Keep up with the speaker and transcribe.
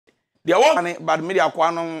They want but media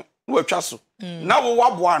kwano no twaso. Na wo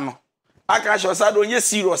waboa no. Aka show say do onye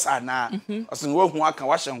serious ana. Osin wo hu aka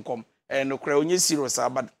wa hyenkom. No cry onye serious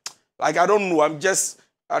but like I don't know, I'm just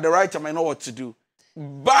at the right time I know what to do.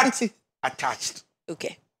 But attached.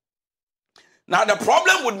 Okay. Now the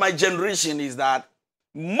problem with my generation is that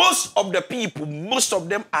most of the people, most of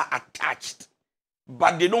them are attached,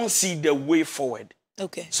 but they don't see the way forward.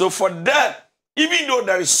 Okay. So for that, even though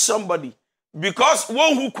there is somebody, because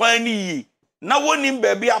one who kwani now one in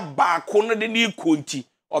baby a back on the new kunti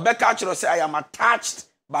or Becca say I am attached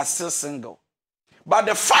but still single. But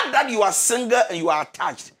the fact that you are single and you are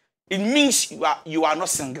attached, it means you are not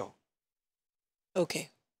single. Okay.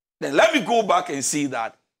 Then let me go back and see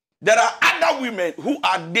that there are other women who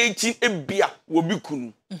are dating a beer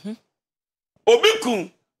obikunu.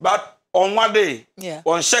 Obikun, but on one day,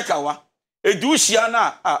 on Shekawa, a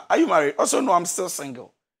Dushiana, are you married? Also, no, I'm still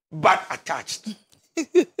single, but attached.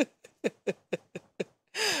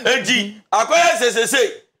 Eji, akoya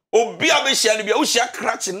say, Obia be shani be ushia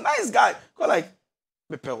crutching, nice guy. Go like,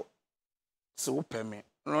 Bepel. So pay me.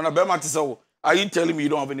 No, no, Bema so. Are you telling me you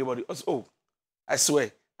don't have anybody? Oh, I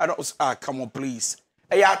swear. I don't. Come on, please.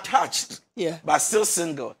 They are attached, but still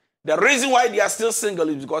single. The reason why they are still single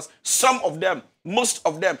is because some of them, most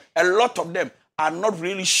of them, a lot of them are not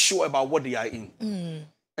really sure about what they are in.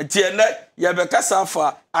 And you have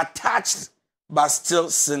a attached, but still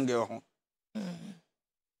single.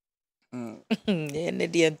 Number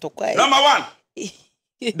one,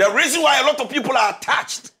 the reason why a lot of people are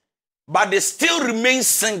attached, but they still remain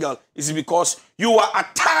single is because you are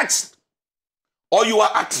attached or you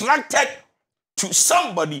are attracted to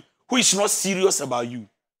somebody who is not serious about you.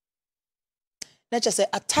 Let's just say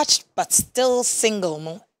attached but still single,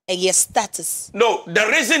 no? A yes status. No, the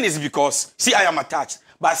reason is because, see, I am attached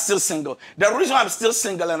but still single. The reason I'm still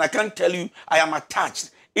single and I can't tell you I am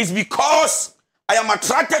attached is because I am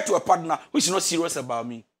attracted to a partner who is not serious about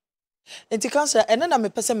me. And to consider, and then I'm a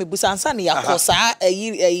person me busa ansani akosa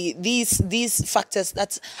these factors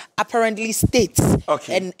that apparently states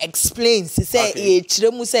and explains.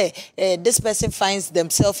 Say this person finds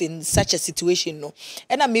themselves in such a situation, no.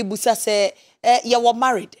 And I me busa say you were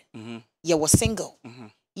married, you were single,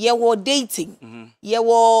 you were dating, you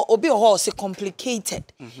were obi horse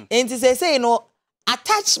complicated, and to say you know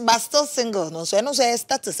attached but still single, no. So I know say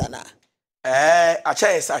status ana. I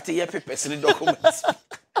try to say papers in the documents.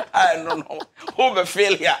 I don't know. Who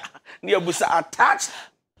failure near busa attached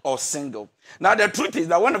or single. Now the truth is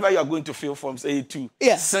that whenever you are going to fill forms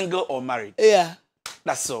A2, single or married.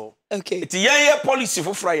 That's all. Okay. It's a policy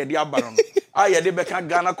for Friday, the Abaron. I had the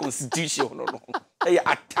Ghana constitution. No. They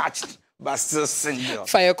are attached but still single.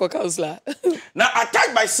 Fire counselor. Now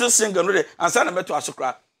attached by still single, no, and send them to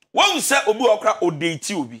Asukra. When we say Obu Okra or date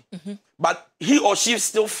you, but he or she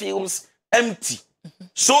still feels empty.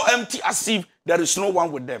 So empty as if there is no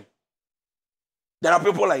one with them. There are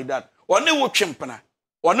people like that. One will chimpana,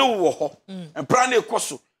 one will ho, and prane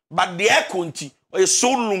koso, but the air conti is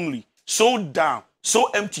so lonely, so down,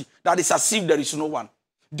 so empty that it's as if there is no one.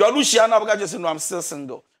 Jolushiana just know I'm still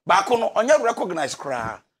single. But on your recognize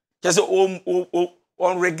cry. Just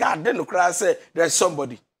on regard, then the cry say there's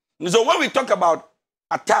somebody. So when we talk about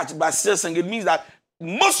attached but still single, it means that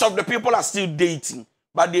most of the people are still dating.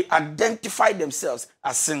 But they identify themselves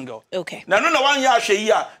as single. Okay. Now, no one year she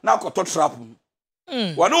year now got to trap.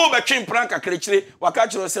 One over chain prank a creature,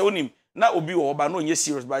 Wakacho say on him. Now will be over no yes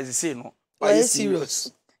serious, but I say no. Are you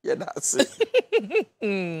serious? Yeah, that's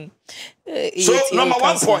it. So number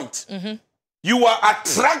 1 point, you are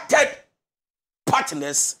attracted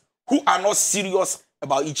partners who are not serious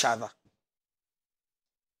about each other.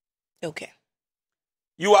 Okay.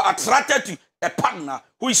 You are attracted to a partner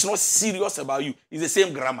who is not serious about you. It's the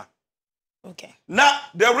same grammar. Okay. Now,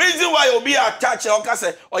 the reason why you'll be attached,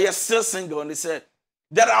 or you're still single, and they say,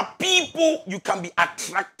 there are people you can be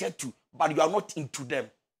attracted to, but you are not into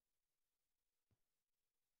them.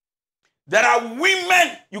 There are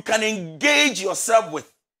women you can engage yourself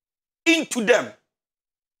with, into them.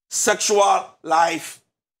 Sexual life,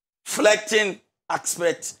 flirting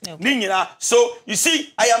aspect. Okay. So, you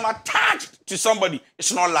see, I am attached to somebody.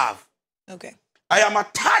 It's not love. Okay. I am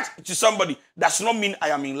attached to somebody. Does not mean I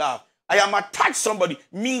am in love. I am attached to somebody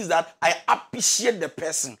means that I appreciate the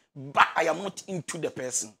person, but I am not into the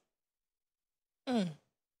person.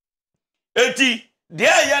 Eti,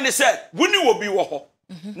 there you said, when you will be woho.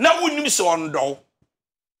 Now we need so on do.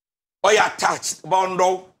 Or you attached,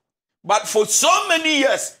 but for so many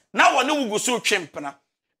years, now I know we go so chimpana.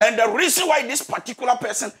 And the reason why this particular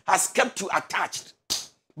person has kept you attached,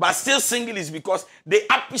 but still single, is because they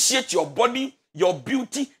appreciate your body, your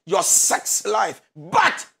beauty, your sex life.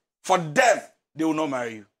 But for them, they will not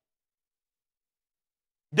marry you.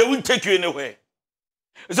 They won't take you anywhere.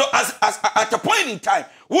 So as at a point in time,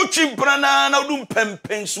 watching Brana do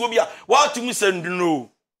pen swabia, what to me send no.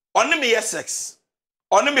 Only me sex,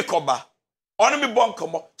 only me koba, only me bon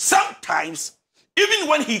komo. Sometimes, even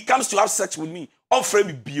when he comes to have sex with me, on frame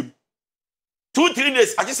me beam. 2-3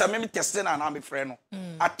 days, I just remember testing and I'm a friend,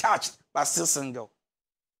 attached but still single.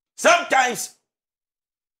 Sometimes,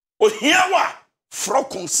 oh here what from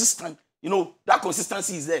consistent, you know that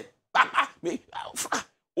consistency is there.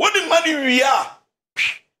 What the money we are,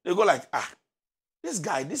 they go like this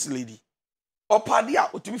guy, this lady, or party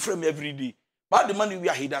out to be from every day, but the money we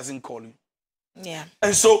are he doesn't call you. Yeah.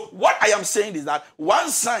 And so what I am saying is that one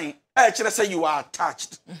sign, actually say you are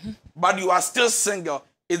attached, but you are still single,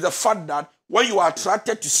 is the fact that when you are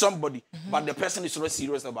attracted to somebody, but the person is not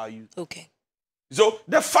serious about you. Okay. So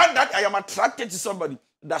the fact that I am attracted to somebody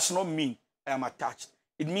does not mean I am attached.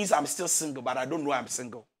 It means I'm still single, but I don't know I'm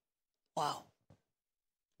single. Wow.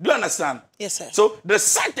 Do you understand? Yes, sir. So the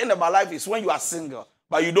sad thing about life is when you are single,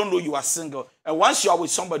 but you don't know you are single. And once you are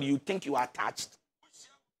with somebody, you think you are attached.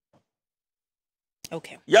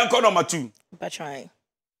 Okay. Yanko number 2. But trying.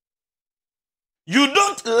 You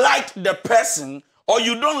don't like the person, or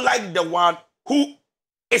you don't like the one who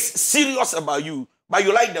is serious about you, but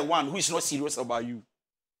you like the one who is not serious about you.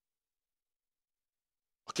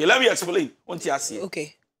 Okay, let me explain.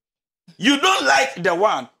 Okay. You don't like the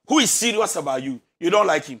one who is serious about you. You don't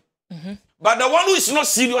like him. But the one who is not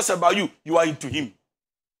serious about you, you are into him.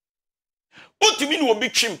 What do you mean will be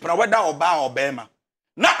chimpra, whether or bar or bema?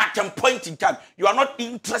 Now at a point in time, you are not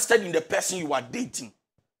interested in the person you are dating.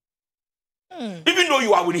 Even though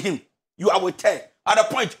you are with him, you are with her. At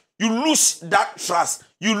a point, you lose that trust,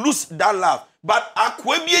 you lose that love. But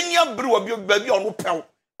akwebienya brew baby on pel.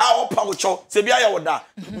 Our power chow, Sebia Wada,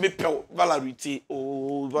 me pel Valerie T.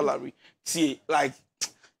 Oh, Valerie. See, like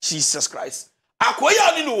Jesus Christ.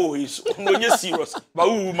 Akwaya ni no is when you're serious, but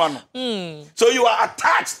woman. So you are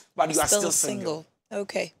attached, but you are still single.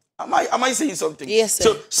 Okay. Am I saying something? Yes, sir.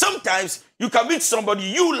 So sometimes you can meet somebody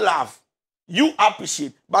you love, you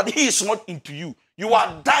appreciate, but he is not into you. You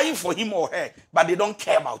are dying for him or her, but they don't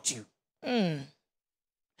care about you.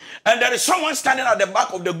 And there is someone standing at the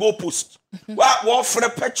back of the goalpost. What for the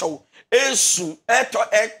petrol? Esu,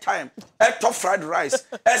 airtime, fried rice.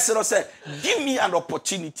 Esero said, give me an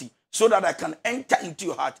opportunity so that I can enter into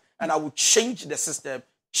your heart and I will change the system,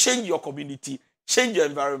 change your community, change your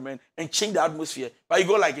environment, and change the atmosphere. But you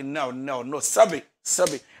go like, no, sabi.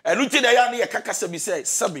 And you tell the young kaka sabi say,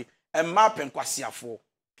 sabi, and map and kwasiafo.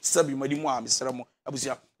 Sabi, madimwa, Mr.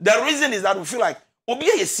 Abusia. The reason is that we feel like, obi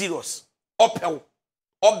is serious. Opel.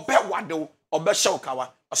 Obe wado, obe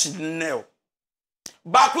shaukawa, osidneo.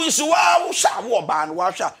 Baku isuwa usha woban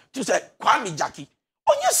washa to say Kwame Jackie.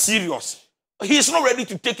 On you serious. He is not ready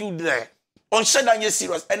to take you there. On Shedan you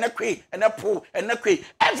serious. And a pro.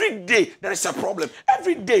 Every day there is a problem.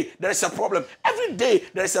 Every day there is a problem. Every day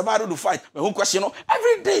there is a battle to fight. But who question?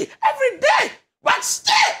 Every day. But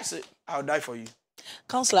still, say, I'll die for you.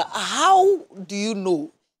 Counselor, how do you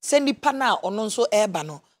know? Sendi pana ononso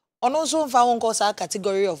ebano. On also found a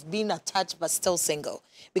category of being attached but still single.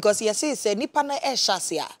 Because he says, Nipana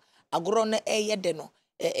shasia, agrone yedeno,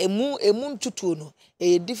 moon tutuno,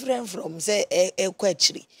 different from say a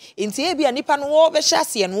quetchery. In Tiabia Nipan war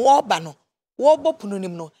shasi and war bano, war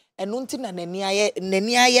bopununimno, and nuntin and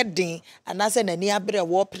nenia yedin, and as an enia bra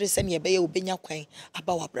war prison ye bay ubina quain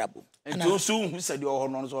about brabo. And too soon, who said your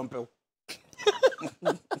horns on pill.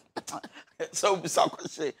 So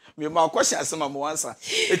question me my question as my answer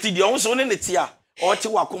it the also ne tia o ti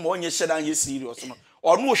wa kom onye shedan ye serious no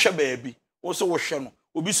or no hwe baabi wo so wo hwe no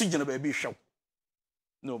obi su gina baabi hwe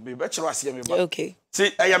no be be chiro ase me ba okay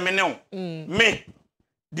see me ne me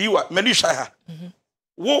diwa me di hwa ha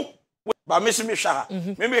wo ba me se me hwa ha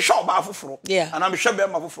me hwa ba afoforo ana me hwe be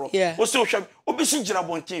ma afoforo wo so hwe obi su gina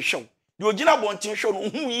bonten hwe de o gina bonten hwe no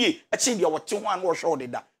hu yie a chi de wo te ho an wo hwe de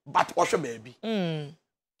da but wo hwe baabi.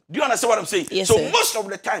 Do you understand what I'm saying? Yes, so sir. Most of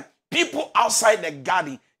the time, people outside the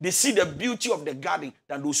garden, they see the beauty of the garden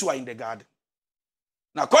than those who are in the garden.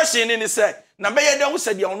 Now, question is said, and that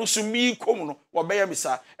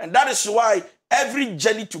is why every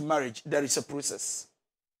journey to marriage, there is a process.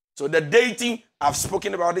 So the dating, I've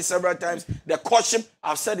spoken about this several times. The courtship,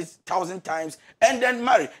 I've said it 1,000 times. And then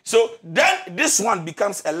marry. So then this one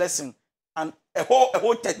becomes a lesson and a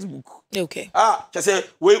whole textbook. Okay. Just say,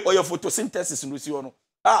 wait, or your photosynthesis in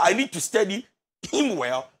I need to study him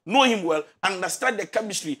well, know him well, understand the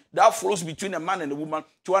chemistry that flows between a man and a woman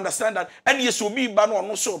to understand that. And yes, will be ban or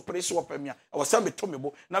no so praise or premier. I was saying to me,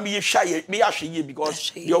 now me shy, me ashy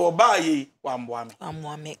because you will buy one.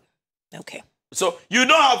 Okay. So you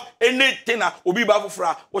don't have anything that will be bad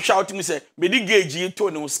for what shouting me say, me di gauge to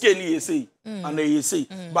no skinny say, and they say,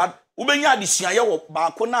 but ubenya addition ya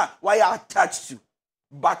bakona why you attached to,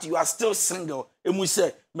 but you are still single. And we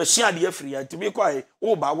say, machine the free to be quiet,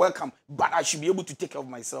 oh, but welcome, but I should be able to take care of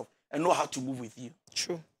myself and know how to move with you.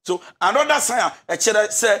 True. So another sign, a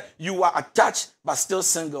child say you are attached but still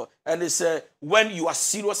single, and they say when you are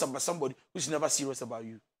serious about somebody who's never serious about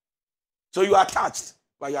you. So you are attached,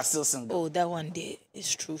 but you are still single. Oh, that one day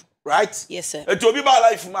is true. Right? Yes, sir. It will be my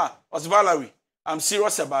life, ma. Was Valerie? I'm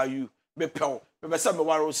serious about you. Me pal. Me say me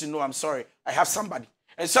worry. No, I'm sorry. I have somebody.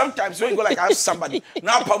 And sometimes when you go like I have somebody,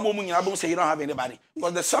 now I say you don't have anybody,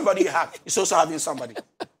 because the somebody you have is also having somebody.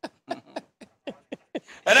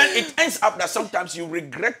 And then it ends up that sometimes you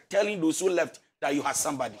regret telling those who left that you have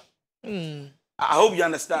somebody. I hope you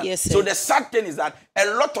understand. Yes, sir. So the sad thing is that a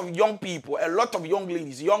lot of young people, a lot of young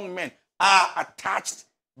ladies, young men are attached,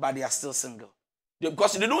 but they are still single.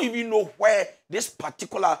 Because they don't even know where this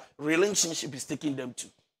particular relationship is taking them to.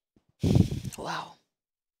 Wow.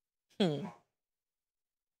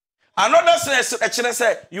 Another actually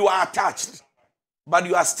say you are attached, but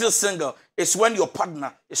you are still single. It's when your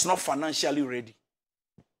partner is not financially ready.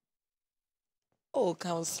 Oh,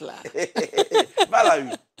 counselor.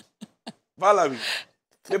 Valerie,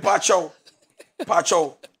 the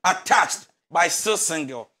Pacho, attached, but still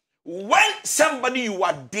single. When somebody you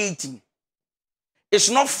are dating is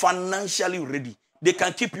not financially ready, they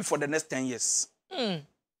can keep you for the next 10 years.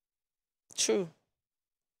 True.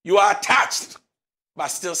 You are attached, but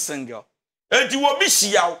still single. And you will be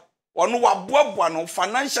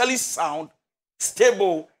financially sound,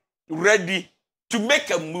 stable, ready to make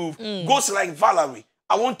a move. Goes like Valerie,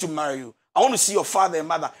 I want to marry you. I want to see your father and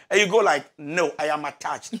mother. And you go like, no, I am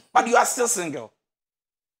attached. But you are still single.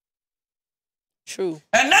 True.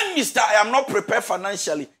 And then Mr. I am not prepared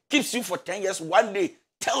financially. Keeps you for 10 years. One day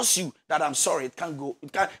tells you that I'm sorry, it can't go.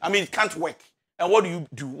 It can't work. And what do you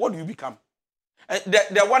do? What do you become? And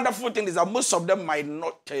the wonderful thing is that most of them might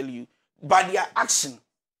not tell you. By their action,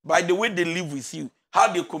 by the way they live with you,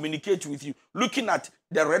 how they communicate with you, looking at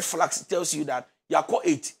the red flags tells you that you are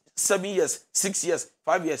 8, 7 years, 6 years,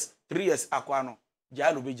 5 years, 3 years, akwano.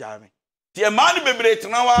 Jalo be jame. The man be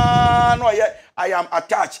no, I am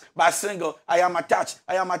attached, but single. I am attached.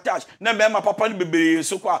 Na me ma papa ni be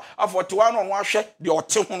so kwa afọ one on one share the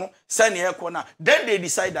ote ho no send here corner. Then they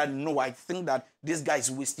decide that no, I think that this guy is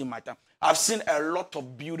wasting my time. I've seen a lot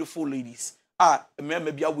of beautiful ladies.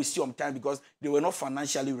 Maybe I waste your time because they were not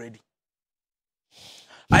financially ready.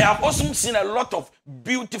 I have also seen a lot of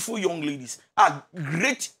beautiful young ladies.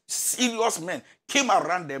 Great, serious men came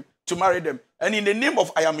around them to marry them. And in the name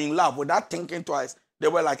of I am in love, without thinking twice, they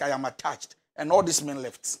were like, I am attached. And all these men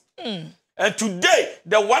left. And today,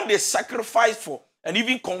 the one they sacrificed for and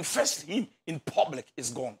even confessed him in public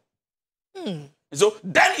is gone. So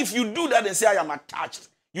then if you do that and say, I am attached,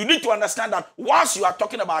 you need to understand that once you are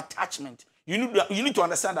talking about attachment, you need to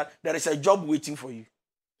understand that there is a job waiting for you.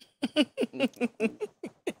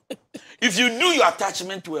 If you do your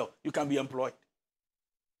attachment well, you can be employed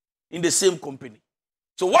in the same company.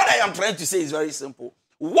 So what I am trying to say is very simple.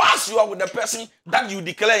 Once you are with the person that you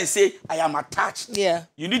declare and say, I am attached,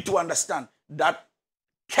 you need to understand that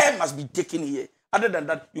care must be taken here. Other than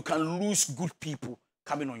that, you can lose good people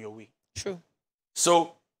coming on your way. True.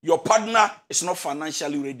 So your partner is not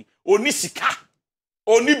financially ready. Only sika,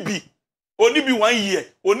 only be 1 year,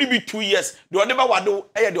 only be 2 years. The whatever wado,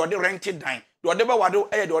 the other rented dine. The whatever wado,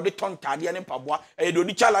 the other ton tadi and pabwa, the other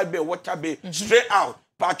chala be water be straight out.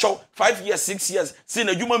 Pacho 5 years, 6 years. Seen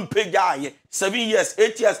a human pay guy 7 years,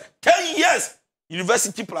 8 years, 10 years.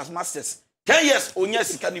 University plus masters. 10 years,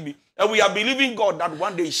 yes, can be. And we are believing God that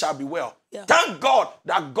one day it shall be well. Thank God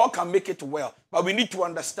that God can make it well. But we need to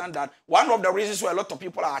understand that one of the reasons why a lot of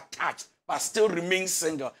people are attached but still remain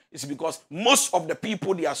single is because most of the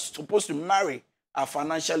people they are supposed to marry are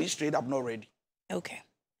financially straight up not ready. Okay,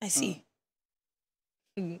 I see.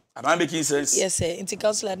 Am I making sense? Yes, sir. In the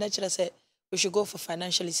counselor, naturally said we should go for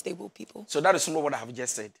financially stable people. So that is not what I have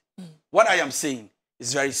just said. What I am saying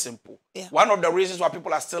is very simple. One of the reasons why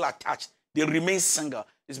people are still attached, they remain single,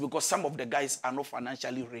 is because some of the guys are not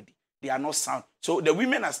financially ready. They are not sound. So the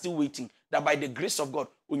women are still waiting that by the grace of God,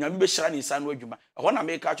 when you be sharing in San Wejuma, I want to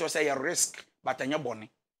make a choice, a risk, but I'm bonny.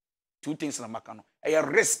 Two things in the macano. A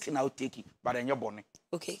risk now taking, but I'm bonny.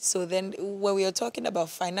 Okay, so then when we are talking about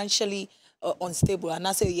financially unstable, and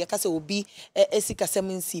I say yakase will be a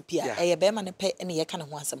sikasemin CPA, a beman a pay any yakan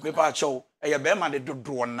once a month. A beman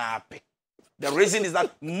do nape. The reason is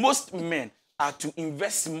that most men are to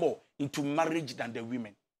invest more into marriage than the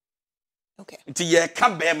women. Okay. Until you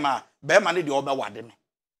can't bear need the other word.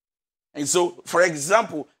 And so, for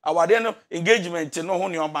example, our then engagement no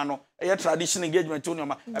honey no a traditional engagement to no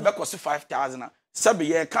ebe cost 5,000. Sabi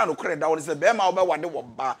ye kan no credit that is be ma obe wade wo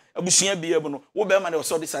ba abusua bi ebe no wo be ma na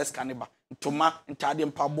so the size caniba ntoma ntade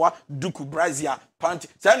mpaboa duku brazia pant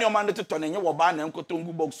say no man to ne nye wo ba na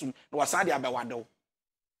nkotongu box na wasan de abewade wo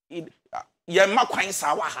ye ma kwan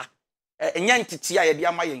sa wa ha enya ntete a ye de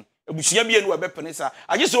ama yen abusua bi enu ebe pene sa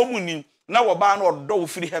age so mu nim na wo ba na odo wo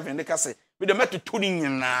free heaven de ka say we the met to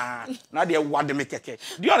tuning na they wade me keke.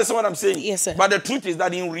 Do you understand what I'm saying? Yes, sir. But the truth is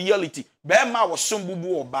that in reality, Bema was some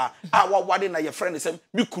bubu oba. Our wade na your friend is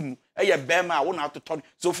me kunu. Eye Bema won't have to turn.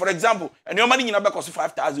 So for example, and your money in a back of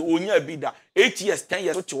 5,000, onya bida 8 years, 10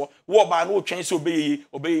 years, what by no change obey.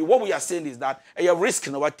 What we are saying is that a risk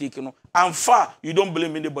in our taking, and far you don't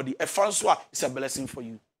blame anybody. A Francois is a blessing for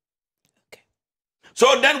you.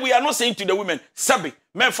 So then we are not saying to the women, Sabi,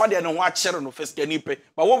 men father and watch no first but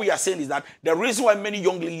what we are saying is that the reason why many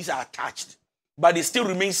young ladies are attached, but they still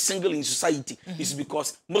remain single in society, is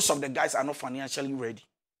because most of the guys are not financially ready.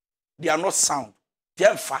 They are not sound. They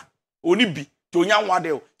are far. Only be to young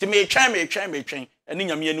wadel. To me train, and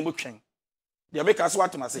then you train. They make us what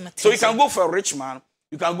to say. So you can go for a rich man,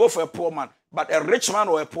 you can go for a poor man, but a rich man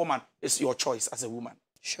or a poor man is your choice as a woman.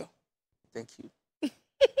 Sure. Thank you.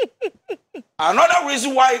 Another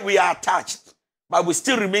reason why we are attached, but we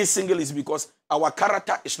still remain single, is because our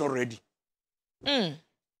character is not ready. When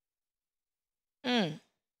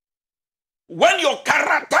your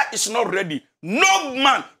character is not ready, no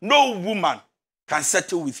man, no woman can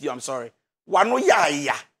settle with you. I'm sorry. Wano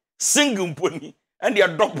ya single pony and they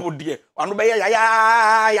are double dear. Wano be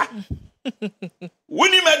ya.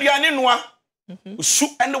 Wini mediani noa. Su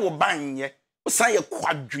ende wo banye. Say a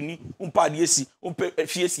quadrini, umpadesi,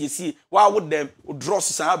 fiesi, why would them draw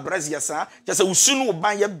sa, brazia sa, just a usunu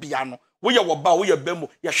buy a piano, we are bow, we are bemo,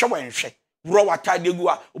 ya shower and shake. Raw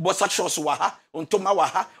tadegua, bossa shows waha, on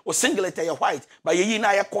tomawaha, or singlet a white, by ye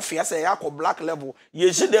na ya coffee as a yako black level.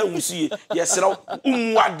 Ye should there see, yes, what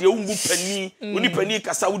the umbu penny, unipenny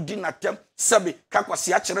casaudin attempt, sabi,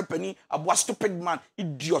 caquasiachere penny, a boy stupid man,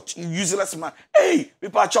 idiot, useless man. Hey,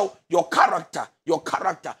 Pipacho, your character,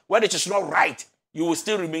 when it is not right, you will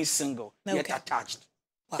still remain single, yet attached.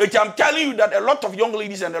 Wow. I'm telling you that a lot of young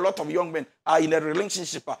ladies and a lot of young men are in a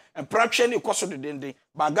relationship and perhaps any cause of the day.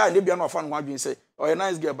 But guy, they be no fan one say, "Oh, a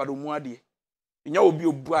nice girl, but umuadi." You know, be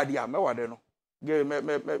ubuadi. Me what they know. Girl,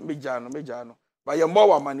 me jano. But your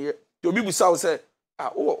more money. To be beside say,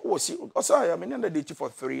 see. Also, I mean, I dated for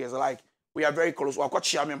 3 years. Like we are very close. I got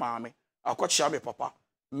share me, mommy. I got share me, papa.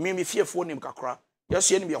 Me fear phone him kakra. Yes,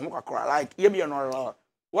 you me kakra. Like you be no.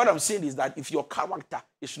 What I'm saying is that if your character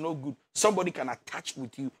is no good, somebody can attach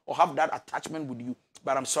with you or have that attachment with you.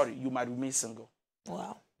 But I'm sorry, you might remain single.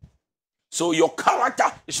 Wow. So your character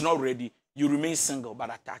is not ready. You remain single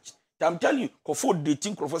but attached. I'm telling you, for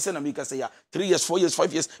dating, say 3 years, 4 years,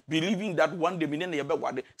 5 years, believing that one day,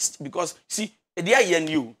 because see, they are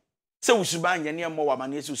new. So we should buy any more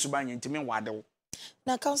money, so we should buy any more.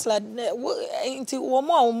 Na counselor nti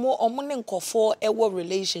omo ne nkofo ewo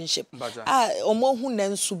relationship omo hu na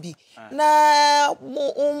nsu bi na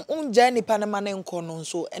unja nipa na mane nko no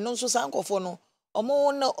nso eno nso san nkofo no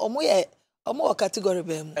omo category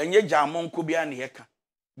be mu enye jamonko bia ne yeka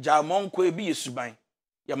jamonko e bi yesuban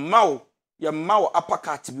ye mawo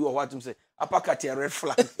apakat bi wo what say apakat a red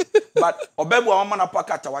flag but obebu omo na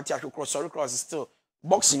apakat what cross still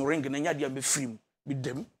boxing ring na nya dia be free with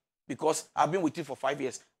them. Because I've been with you for 5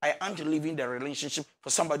 years. I aren't leaving the relationship for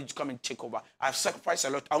somebody to come and take over. I've sacrificed a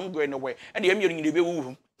lot. I won't go anywhere. And the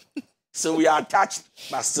baby. So we are attached,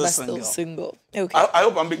 but still single. Okay. I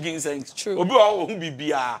hope I'm beginning saying true. Obi who be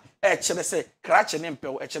bia. Say crash and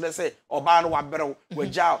impel. Say Obano wabero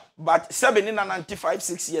weja. But 95,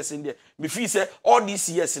 6 years in there. Me feel say all these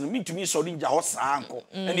years in me to me so ninja house uncle.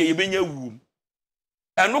 And the benye womb.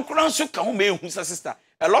 And no crown come me who's a sister.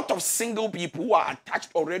 A lot of single people who are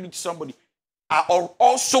attached already to somebody are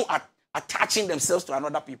also attaching themselves to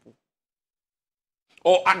another people.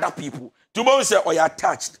 Or other people. Tomorrow say, oh, you're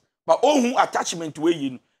attached. But all who attachment to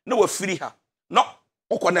you, no free her. No,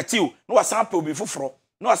 or connect you. No, sample before from.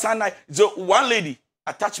 No, so one lady,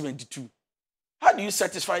 attachment to two. How do you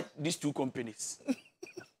satisfy these two companies?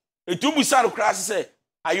 A two musaro class say,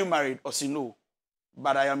 are you married? Or say no.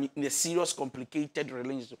 But I am in a serious, complicated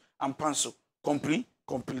relationship. I'm panso. Complete.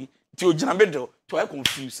 To I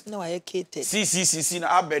confused. No, I catered. See,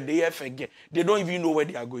 now they don't even know where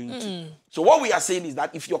they are going to. So what we are saying is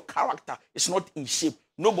that if your character is not in shape,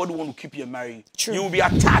 nobody want to keep you married. True. You will be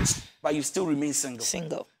attached, but you still remain single.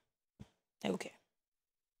 Single. Okay.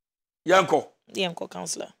 Yanko, Yanko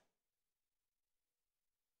counselor.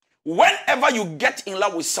 whenever you get in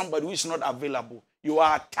love with somebody who is not available, you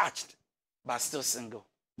are attached, but still single.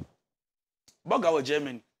 Boga or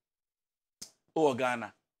Germany, or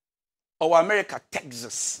Ghana, or America,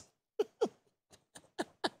 Texas.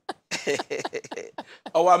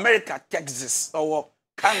 Or America, Texas, or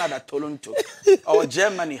Canada, Toronto, or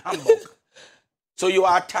Germany, Hamburg. So you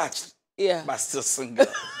are attached, but still single.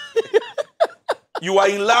 You are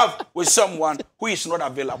in love with someone who is not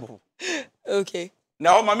available. Okay.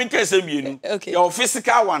 Now, Mami can say me, okay. Your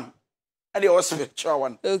physical one and your spiritual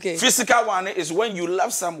one. Okay. Physical one is when you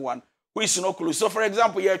love someone who is not close. So, for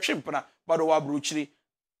example, you're a chimpana, but you are bruchly.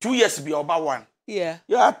 2 years be about one. Yeah.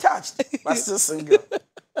 You are attached, but still single.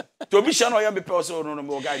 To be sure, no, you're also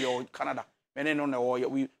no guy, you're Canada. And then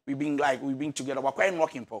we've been together. We're quite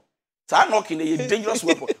knocking for. So I'm knocking a dangerous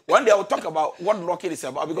weapon. One day I'll talk about what knocking is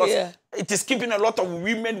about because it is keeping a lot of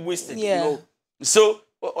women wasted. You know? So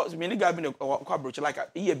many guys been like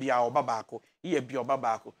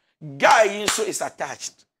guy so is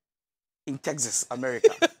attached in Texas,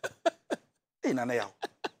 America.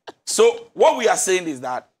 So what we are saying is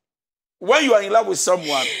that when you are in love with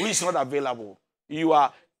someone who is not available, you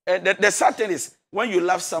are the certain is when you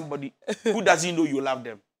love somebody who doesn't know you love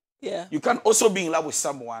them. Yeah. You can also be in love with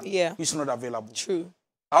someone who's not available. True.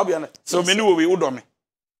 I'll be honest. So many will be Udomi.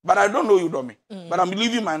 But I don't know Udomi. But I'm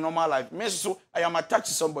living my normal life. So I am attached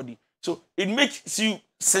to somebody. So it makes you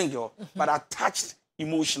single, but attached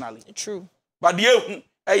emotionally. True. But the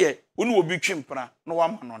will be chimpana, no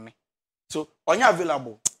one on it. So when you're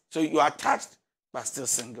available, so you are attached but still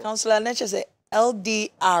single. Counselor Nature say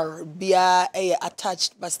LDR be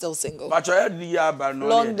attached but still single. But LDR but no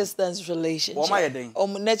long distance relationship. What am I doing?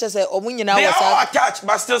 Nature say they are all attached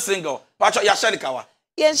but still single. But you're Shanikawa.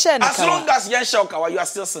 As long as you're Shanikawa, you are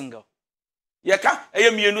still single. You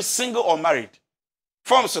can't single or married.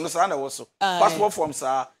 Forms on the side also. Passport forms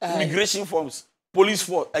are immigration forms, police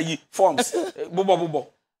forms. Bobo.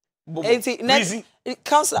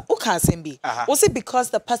 Counselor, who can say be? Was it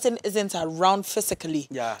because the person isn't around physically?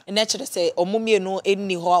 Yeah. And naturally say, no, we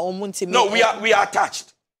are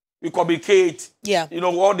attached. We communicate. Yeah. You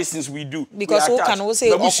know all these things we do. Because who can also say,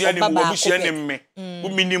 you are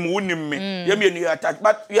attached,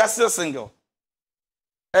 but we are still single.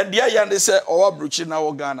 And there they say, our bruching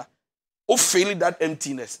now Ghana, feeling that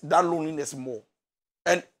emptiness, that loneliness more.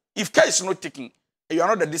 And if care is not taken, and you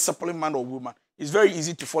are not a disciplined man or woman, it's very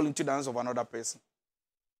easy to fall into the hands of another person.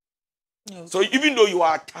 Okay. So even though you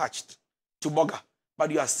are attached to Boga, but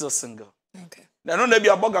you are still single. Okay. Now, no, be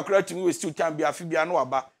a Boga correct to me with 2 times, be a Phoebe, no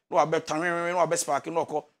about time, no about sparking,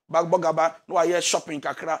 no back Boga, no, I hear shopping,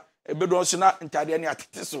 Kakra, a bedroom, so not entirely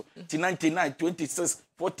so 99, 26,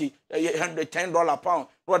 40, $110 pound.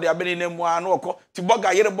 No, they are been in them one, no, to Boga,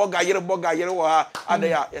 and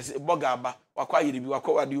they are Boga, or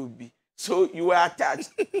quite you be. So you were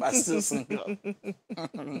attached, but still single.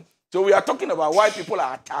 So we are talking about why people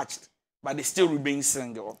are attached, but they still remain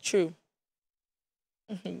single. True.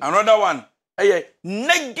 Another one, a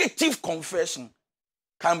negative confession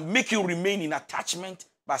can make you remain in attachment,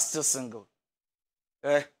 but still single.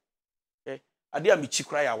 You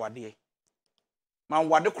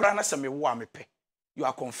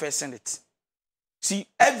are confessing it. See,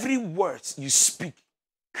 every word you speak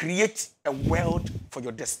creates a world for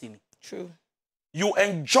your destiny. True. You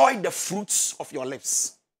enjoy the fruits of your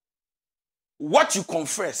lips. What you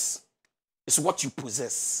confess is what you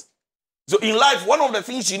possess. So in life, one of the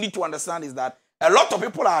things you need to understand is that a lot of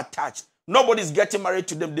people are attached. Nobody's getting married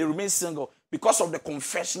to them. They remain single because of the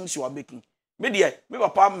confessions you are making. Trust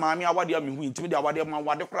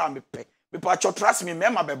me,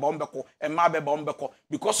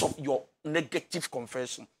 because of your negative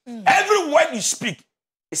confession. Every word you speak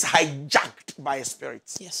is hijacked by a spirit.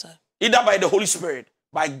 Yes, sir. Either by the Holy Spirit,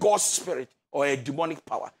 by God's Spirit, or a demonic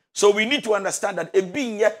power. So we need to understand that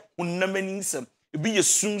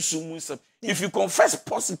if you confess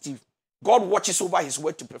positive, God watches over his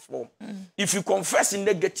word to perform. If you confess in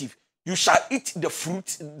negative, you shall eat the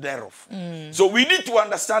fruit thereof. So we need to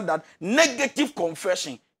understand that negative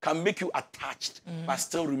confession can make you attached, but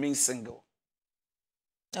still remain single.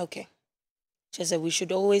 Okay. She said we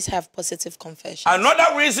should always have positive confession.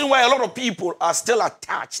 Another reason why a lot of people are still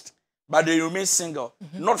attached, but they remain single,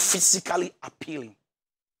 not physically appealing.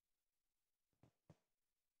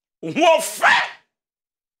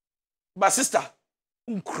 But sister,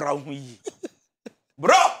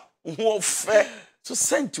 bro, so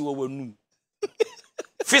send to our room.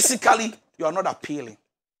 Physically, you are not appealing.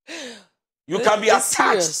 You can be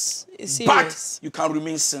attached, but you can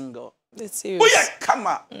remain single. It's serious.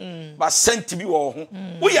 But sent to be all.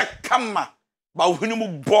 We are kama, but when you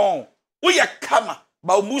born, we are kama,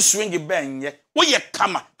 But omu swing ben ye. Wo ye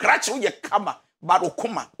kama. Cratch wo ye kama. But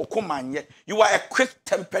okuma nye. You are a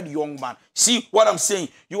quick-tempered young man. See what I'm saying?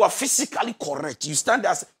 You are physically correct. You stand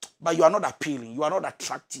there, but you are not appealing. You are not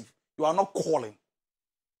attractive. You are not calling.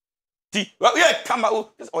 See, yeah, come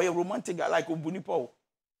out. Or a romantic guy like Obunipo.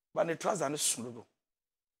 But the trousers are not slow.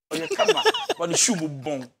 Or you come out, but the shoe will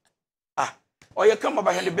bong. Or you come out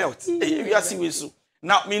behind the belt. You are seeing so.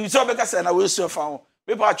 Now, me so because I will so found.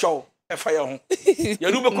 People are chow a fire home. You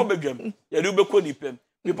do be come again. You do be come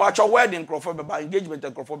people at your wedding, engagement,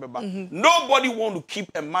 and nobody want to keep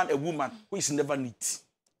a man, a woman who is never neat.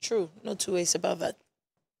 True, no two ways about that.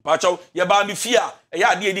 But you buy me fear.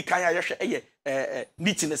 Yeah, the kind of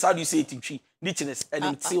neatness. How do you say it in tree? Neatness and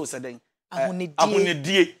in sales and then.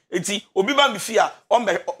 Ahunidie. Eti obi ba me fear.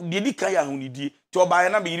 The kind of ahunidie. To buy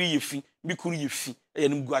na be ri yefi, be kuru yefi.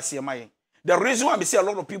 Enim guase emaye. The reason why I say a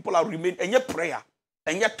lot of people are remain and your prayer.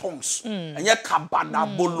 And your tongues, and your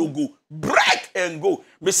kabana bologo, break and go.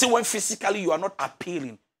 But see, when physically you are not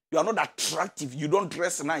appealing, you are not attractive, you don't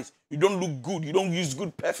dress nice, you don't look good, you don't use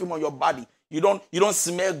good perfume on your body, you don't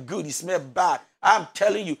smell good, you smell bad. I'm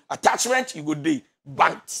telling you, attachment you go day,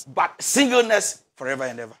 but singleness forever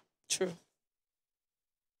and ever. True.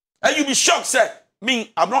 And you be shocked, sir.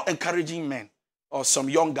 I'm not encouraging men or some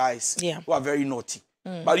young guys who are very naughty.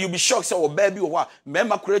 But you'll be shocked, say, oh, baby, or what?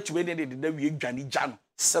 Remember, create when they did we Johnny Jano,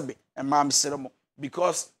 Sabe, and Mam Seramo,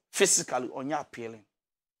 because physically on your appealing.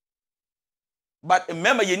 But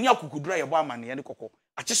remember, you near could dry a woman, and cocoa.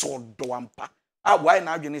 I just saw Doampa. Why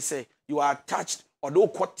now you say you are attached or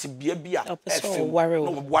don't quote to be a beer,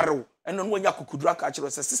 warrow, and then when you could drag at your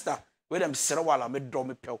sister, where them Sarawala made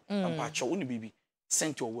dormy pill, and Pacho only baby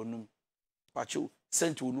sent to a woman. Pacho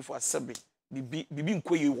sent to a for Sabe, be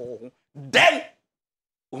quay. Then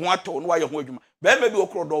what on why you're home? Maybe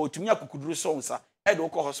okro do to me akukuduru songs e do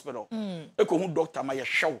ko hospital. E ko hu doctor ma ye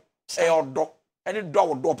hwew. E odo. Any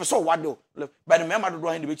do person what do. By the member do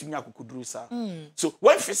hand be me akukuduru sa. So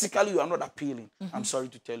when physically you are not appealing, I'm sorry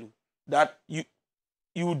to tell you that you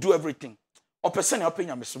will do everything. Or person you pay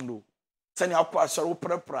nyamesum do. Send you pa sorry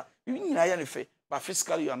prepra. You nyina ya ne fe. But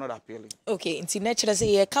physically, you are not appealing. Okay, in nature,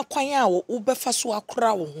 say, ye can't quite ube fasu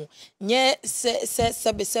akura wo. Nye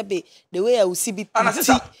sebe the way I will see and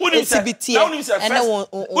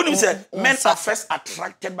men are first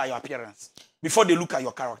attracted by your appearance before they look at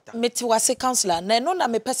your character. Me was a counselor. No, na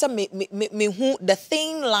me person me who the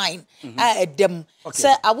thin line. Them.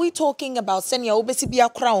 So are we talking about sending your obesity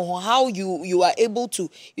crown? How you are able to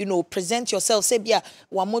present yourself? Say bia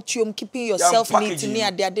wamotium keeping yourself neat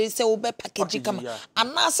near there. They say obe packaging come.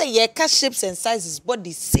 And now say yeah, shapes and sizes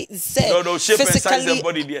body say no shape and size and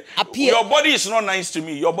body there. Your body is not nice to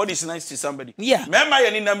me. Your body is nice to somebody. Yeah. Remember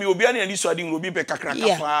you ni na mi obi ani so adi obi pe kakra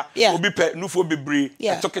kafa. Obi pe nufo bebre.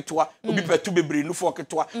 Toketwa. Obi pe tu bebre nufo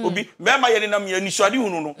ketwa. Obi remember you ni na mi ani so adi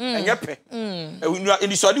hunu no. Enye pe.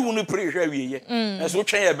 Ani so adi hunu pre hwe wiye. So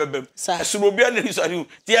twen ye bebem. So obi ani so adi.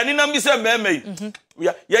 Ti ani na mi se meme.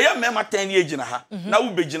 Yeah, mema 10 years na ha. Now we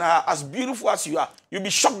begin as beautiful as you are. You'll be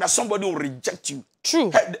shocked that somebody will reject you.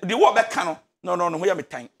 True. The word back canon. No, we have a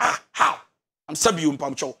time. How? I'm sabi you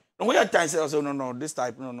pamcho. No, we have time say no, this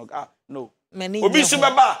type, no. Many. Obi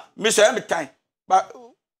subaba, me say every time. But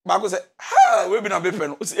go say, we be na be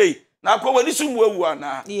pen. Hey, na ko we nisu mu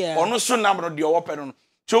na. Ono so na bro de open no.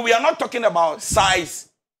 So we are not talking about size,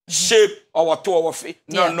 shape or what or face.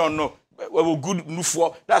 No. Well, good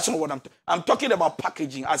nufo. That's not what I'm talking about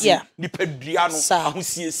packaging as in the pedriano,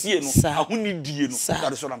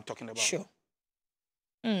 that is what I'm talking about. Sure.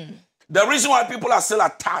 The reason why people are still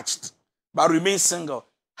attached but remain single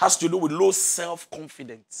has to do with low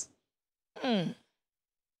self-confidence. And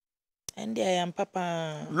I am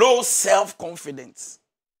Papa. Low self-confidence.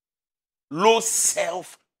 Low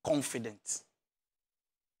self-confidence.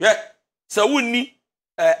 Yeah. So we need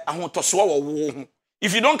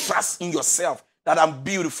if you don't trust in yourself that I'm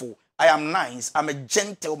beautiful, I am nice, I'm a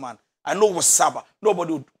gentleman, I know what's up,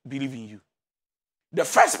 nobody will believe in you. The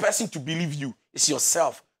first person to believe you is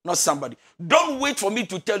yourself, not somebody. Don't wait for me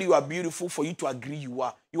to tell you are beautiful for you to agree you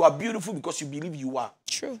are. You are beautiful because you believe you are.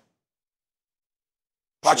 True.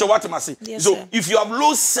 But what am I saying? Yes, so sir. if you have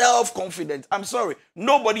low self-confidence, I'm sorry,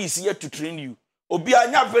 nobody is here to train you. Obi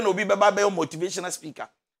motivational speaker.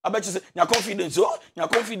 I bet you say, your confidence,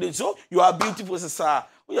 you are beautiful, sir.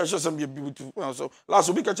 We are sure some beautiful. So last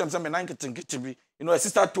week I came a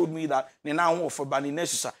sister told me that they now for banning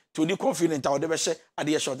necessary to the confident I would never share at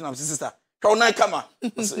the short and sister. How nice come on,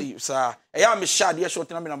 sir. I am a shady short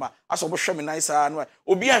number. I saw me nice and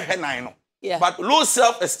Obi and Henna. But low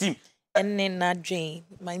self-esteem. And then not dream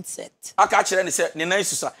mindset. I catch it say ne nan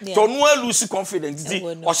susa. To no lose confidence.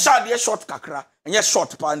 O sha de short kakra, enye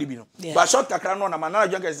short pa ni bi no. But short kakra no na man na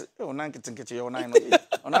say o nan ketenkete ye o nan no.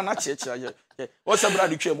 O nan na chechira ye. O se bra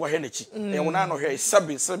de twem wo he na chi. E o nan no he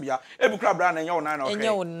sabia. E bi kra bra na enye o nan no he. Enye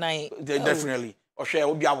o nan. Definitely. O hwe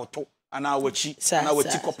obi awoto ana wachi ana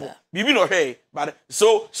wati kopo. Bibi no he. But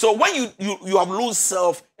so when you have low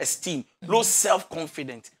self-esteem, low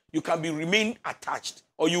self-confidence, you can be remain attached.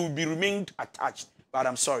 Or you will be remained attached. But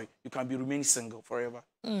I'm sorry, you can be remain single forever.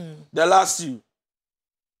 The last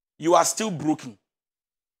you are still broken.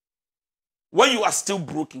 When you are still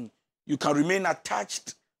broken, you can remain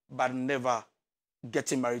attached but never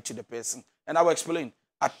getting married to the person. And I will explain.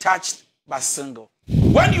 Attached but single.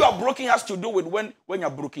 When you are broken, has to do with when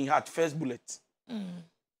you're broken heart. First bullet.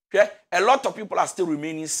 Okay? A lot of people are still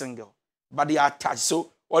remaining single, but they are attached.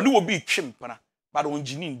 So, or you will be chimpana, but on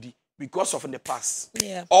Jinindi. Because of in the past.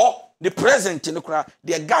 Yeah. Or the present in the crowd,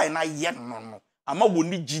 the guy na yet no. I'm not going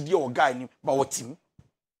to GD or guy but what him.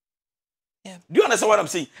 Yeah. Do you understand what I'm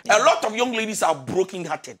saying? Yeah. A lot of young ladies are broken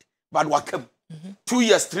hearted, but welcome. 2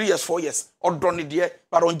 years, 3 years, 4 years, or done it there,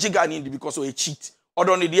 but on Jiga need because of a cheat. Or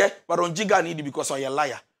done it there, but on Jiga need because of a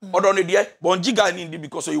liar. Or done it there, but on Jiga need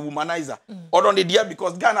because of a womanizer. Or done it there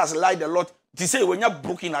because Ghana has lied a lot. To say when you're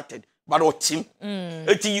broken hearted, but what him?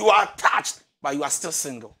 You are attached, but you are still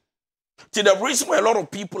single. See, the reason why a lot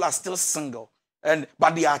of people are still single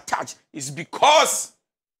but they are attached is because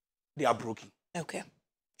they are broken. Okay.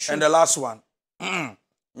 True. And the last one. The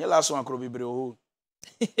last one could be bro.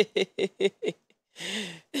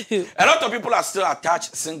 A lot of people are still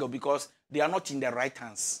attached single because they are not in the right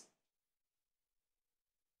hands.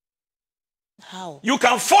 How? You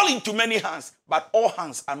can fall into many hands, but all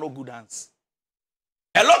hands are not good hands.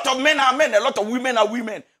 A lot of men are men, a lot of women are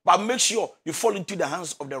women. But make sure you fall into the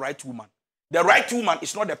hands of the right woman. The right woman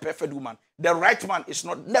is not the perfect woman. The right man is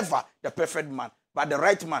not never the perfect man. But the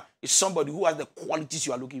right man is somebody who has the qualities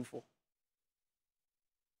you are looking for.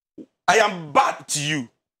 I am bad to you,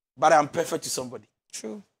 but I am perfect to somebody.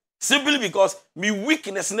 True. Simply because me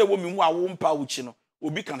weakness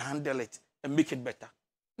Obi can handle it and make it better.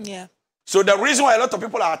 Yeah. So the reason why a lot of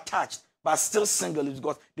people are attached but still single is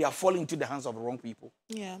because they are falling into the hands of the wrong people.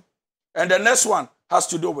 Yeah. And the next one has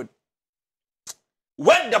to do with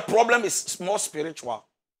when the problem is more spiritual.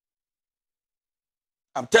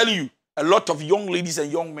 I'm telling you, a lot of young ladies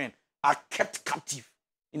and young men are kept captive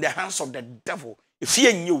in the hands of the devil. If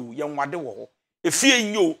you knew, young wade wo. If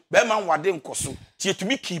you knew, Berman wade nkoso. To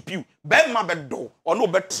me keep you. Berman bedo or no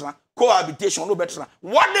better cohabitation, no better.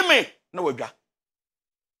 What do me? No way.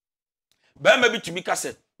 Berman be to me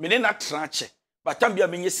kase. Me na tranche. But tambia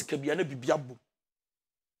me yesika bia na bibia bom.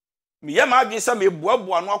 Me yema adwen say me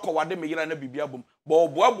boaboa no akọwade me yira na bibia bom. Bo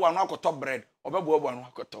boaboa no akoto bread, obeboaboa no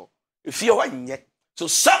akoto. If you wanye. So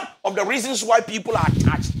some of the reasons why people are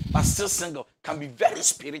attached but still single can be very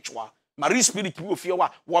spiritual. Marie spirit people feel wa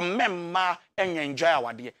memma enjoy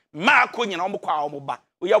awade. Ma ko nyina omo kwa omo ba.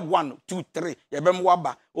 We have 1, 2, 3. Ye bem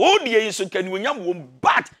waba. O die so kan we nyam wom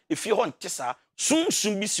bad if you hunt sa sum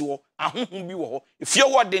bi si wo ahohom bi wo ho. If you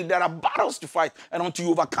what then there are battles to fight and until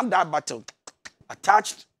you overcome that battle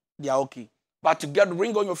attached they are okay. But to get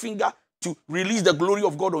ring on your finger to release the glory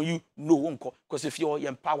of God on you, no one call. Because if you're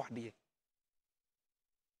empowered there.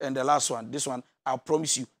 And the last one, this one, I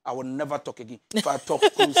promise you, I will never talk again. If I talk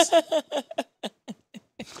close.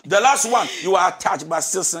 The last one, you are attached but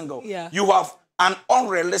still single. Yeah. You have an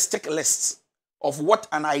unrealistic list of what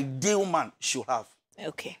an ideal man should have.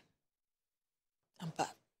 Okay. I'm bad.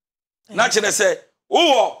 Naturally say,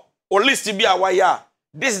 oh, or list to be a wire.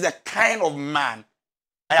 This is the kind of man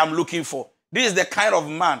I am looking for. This is the kind of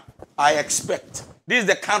man I expect. This is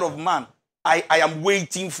the kind of man I am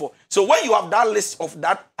waiting for. So when you have that list of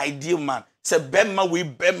that ideal man, say Bema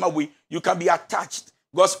way, you can be attached.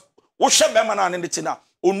 Because what shall Bema na in the tina?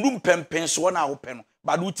 Onum pen so na open.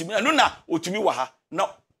 But utimi no na otumi waha. No.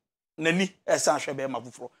 Nani esan hwe Bema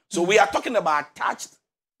bufro. So we are talking about attached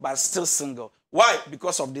but still single. Why?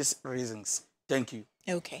 Because of these reasons. Thank you.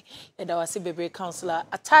 Okay. And I was a baby counselor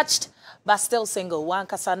attached but still single. One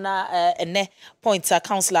kasana ene points a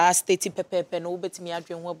counselor stating pepe no betimi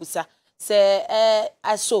adwen wabusa. Say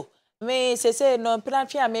I saw me say no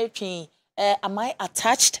penalty am am I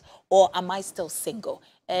attached or am I still single?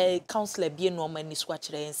 Counselor be no man is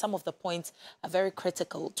watching and some of the points are very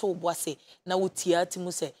critical to boise na utia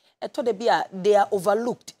timu say to the bia they are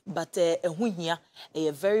overlooked but ehun hia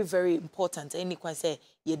very very important any can say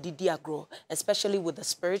ye didi agro especially with the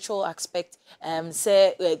spiritual aspect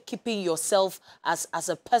say keeping yourself as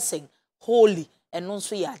a person holy and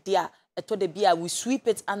also ya dia eto de bia we sweep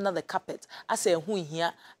it under the carpet as a hu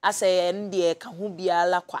hia as a ndie ka hu bia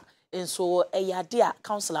la kwa enso eyade a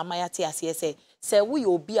counselor amayate ase say we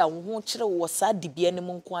obi a wo ho kire wo sa de bia ne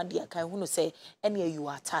monko ade kan hu no say ene you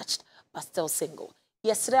are attached but still single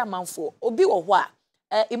yesre amanfo obi wo ho a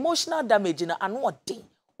emotional damage na ano odin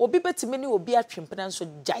obi betimi ne obi atwempena nso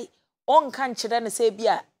jai on kan kire ne say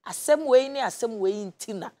bia asem wei ne asem wei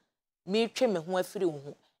ntina me twe me ho afiri wo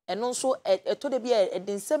ho eno nso eto de bia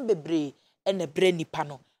edinsem bebre ene bre nipa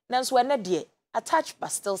no nanso ene de attached but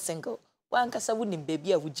still single wankasa wunim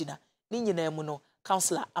baby a wugina ni nyina mu no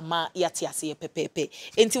counselor ama yate ase pepepe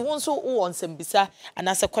enti won so wo onsem bisa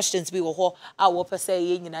anasa questions bi wo ho a wo pese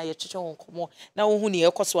ye nyina ye twetwe won komo na wo hu ne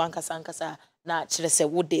ekoso ankasa na kire se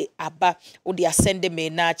wo de aba wo de ascend me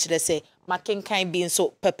na kire se makenkan bi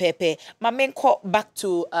nso pepepe ma menko back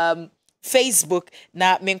to Facebook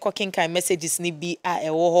na menko kenkan messages ni bi a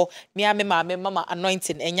ewo ho me mama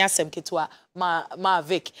anointing enya sem ketwa ma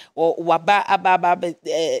Vic or waba aba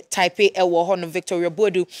type ewo ho no Victoria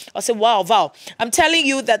Bodu I say wow Val I'm telling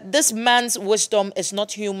you that this man's wisdom is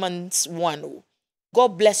not human's one. God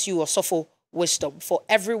bless you Osofo wisdom for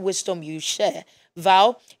every wisdom you share.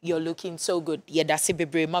 Val, you're looking so good. Yeah, that's it,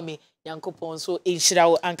 baby, mommy. Yankopon so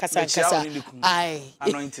inshira ankasa. Aye.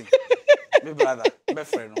 Anointing. My brother, my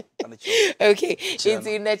friend. Okay.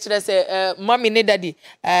 Inti natural say mommy ne daddy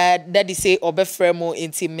say obefrɛ mo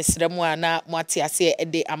inti misrɛ mo ana mo ate ase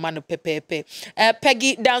de amano pepepe.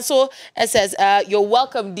 Peggy Danso says you're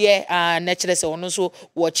welcome dear natural say ono so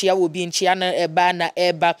watchia will be in Chiana eba na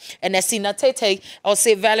eba and Asina Tete I'll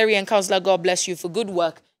say Valerie and Counselor God bless you for good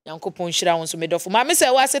work. Yankopon shira won so medofo. Mama say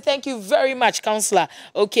I say thank you very much counselor.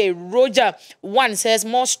 Okay, Roger 1 says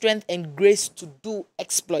more strength and grace to do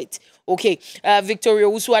exploit. Okay, Victoria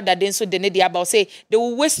Usua Daden so dene dia about say they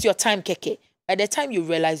will waste your time keke. By the time you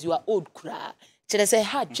realize you are old kra. Chede say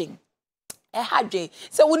hardjing.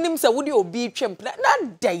 So wonim say wodi obi twem na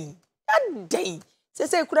day.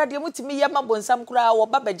 Say kura de mutimi yama bonsam kura wo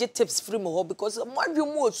baba je tips free mo ho because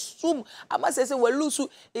modwe mo sum ama say we lose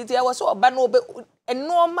it ya was oba no be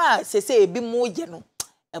normal say ebi mo ye no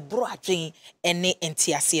ebro atwen ene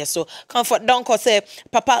entiase so comfort don't say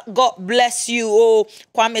papa God bless you oh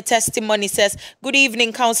Kwame testimony says good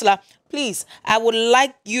evening counselor. Please, I would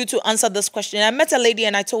like you to answer this question. I met a lady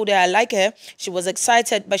and I told her I like her. She was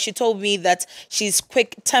excited, but she told me that she's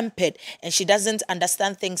quick-tempered and she doesn't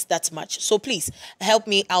understand things that much. So please, help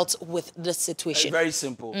me out with this situation. Very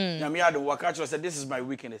simple. I said, this is my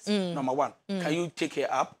weakness. Number one, can you take her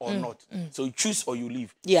up or not? So you choose or you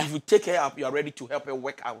leave. Yeah. If you take her up, you are ready to help her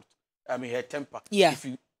work out. Her temper. Yeah. If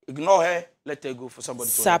you ignore her, let her go for somebody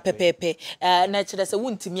to help her. Pepe. Naturally, say,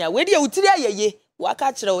 "Wunti where do you utiri ye?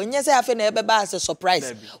 Waka chiro onye say afi na ebeba as a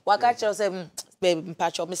surprise. Waka chiro say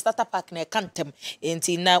mpacho me starter pack na kantem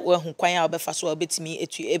enti na we hu kwan a obefa so obetimi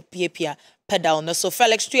epiepia pedal no. So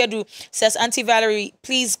Felix Tuedu says Auntie Valerie,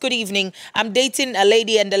 please good evening. I'm dating a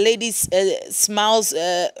lady and the lady smiles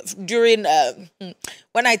during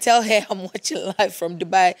when I tell her I'm watching live from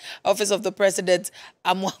Dubai office of the president.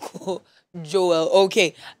 Amwako Joel.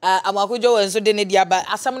 Okay. Amwako Joel so de ne dia ba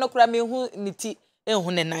asam no kura me hu niti so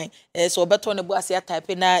beto ne bo ase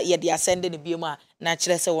type na ye de ascend ne biema na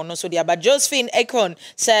kire se wono so dia. But Josephine Akon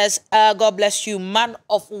says God bless you man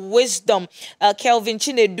of wisdom. Kelvin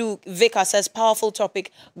Chinedu Vicar says powerful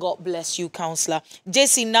topic. God bless you counselor.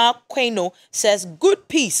 JC Na Queno says good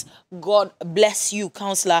peace. God bless you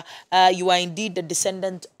counselor. You are indeed the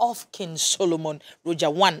descendant of King Solomon.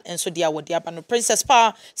 Roger 1 and so dia wodia. Princess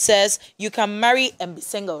Power says you can marry and be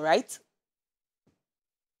single, right?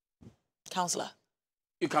 Counselor.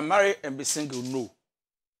 You can marry and be single, no.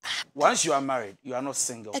 Once you are married, you are not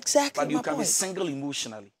single. Exactly. But you can be single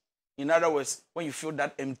emotionally. In other words, when you feel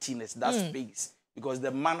that emptiness, that space, because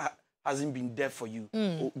the man hasn't been there for you.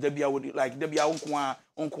 He's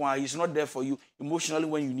not there for you emotionally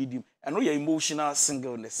when you need him. I know your emotional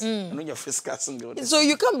singleness. I know your physical singleness. So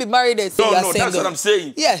you can't be married and say you're single. That's what I'm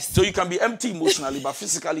saying. Yes. So you can be empty emotionally, but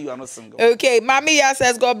physically you are not single. Okay. Mamiya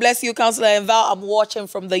says, God bless you, Counselor. And Val, I'm watching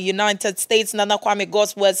from the United States. Nana Kwame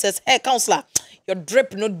God's word says, hey, Counselor, your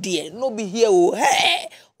drip no dear. No be here. Oh, hey.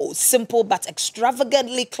 Oh, simple but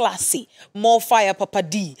extravagantly classy. More fire, Papa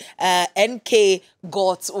D. NK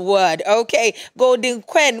God's word. Okay. Golden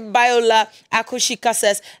Queen Biola Akushika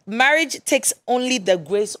says, marriage takes only the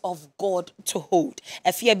grace of God to hold.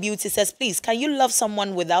 Afia Beauty says, please, can you love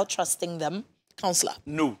someone without trusting them? Counselor.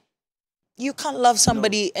 No. You can't love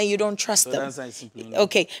somebody and you don't trust them. No.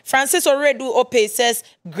 Okay. Francis Oredu Ope says,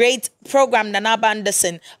 great program, Nanaba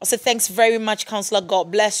Anderson. I say, thanks very much, Counselor. God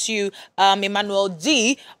bless you. Emmanuel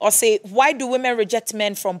G. I say, why do women reject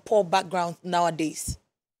men from poor background nowadays?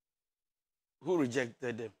 Who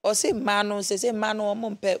rejected them? Or say mano, say mano,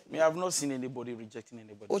 mumpe. Me, I have not seen anybody rejecting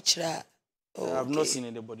anybody. Ochra. I have not seen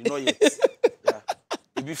anybody, not yet. Yeah.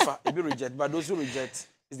 It be reject, but those who reject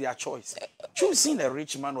is their choice. Choosing a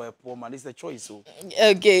rich man or a poor man is the choice. So.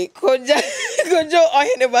 Okay, Kojo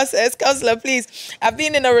Ohineba says, Counselor, please, I've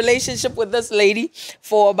been in a relationship with this lady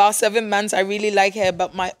for about 7 months. I really like her,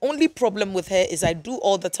 but my only problem with her is I do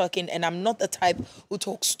all the talking and I'm not the type who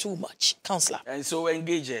talks too much. Counselor. And so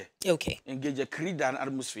engage her. Okay. Engage her, create an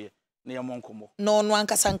atmosphere. No, no, Of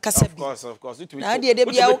course. It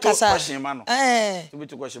will question, man. To be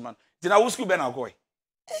to question, man. Did I school Ben Agoy?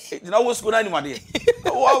 Did I school anybody?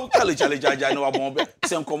 Oh, college, I know about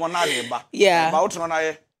some common neighbor. Yeah. About one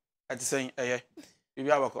I at saying, eh, if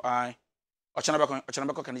you have a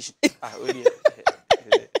Ochanabako condition.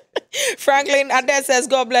 Franklin Ade says,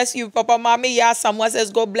 God bless you, Papa Mommy. Yeah, someone says,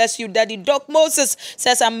 God bless you, Daddy. Doc Moses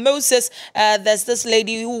says, I'm Moses. There's this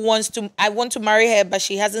lady who I want to marry her, but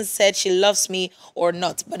she hasn't said she loves me or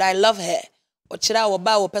not. But I love her.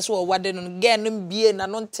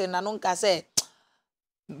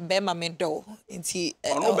 Bema mendo inti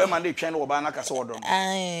no bema dey twen wo ba na kase wodon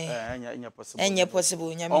enya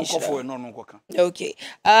possible no. Okay.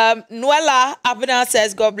 Nuala Abena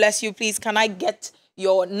says, God bless you, please can I get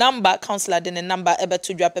your number, Counselor? Then the number ebe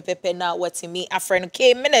to drop pepe now what's in me. A friend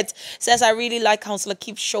K Minute says, I really like Counselor,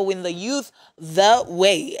 keep showing the youth the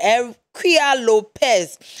way. Kia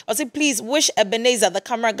Lopez, I say, please wish Ebenezer, the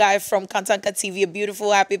camera guy from Kantanka TV, a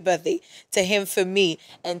beautiful happy birthday to him for me,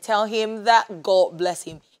 and tell him that God bless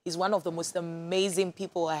him. He's one of the most amazing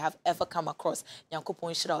people I have ever come across.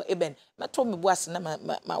 Nyankopon shira eben metro me boas na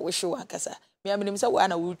ma wish you ankasa. Me am nim say wa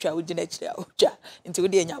na wo twa wo gina kire wo twa. Nti wo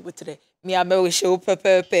de nya botre. Me am wish you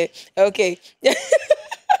pepe. Okay.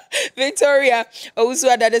 Victoria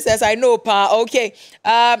Owusu says, I know pa. Okay.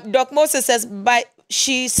 Doc Moses says,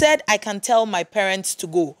 she said I can tell my parents to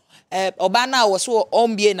go. Obana was so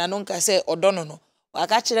ombie na nonka say odono no.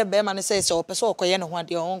 Aka kire be man say so person okoye ne ho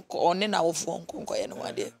ade on na wofo nkoye ne ho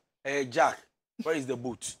ade. Jack, where is the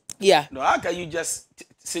boot? Yeah. No, how can you just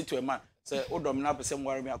say to a man, say, "Odom na person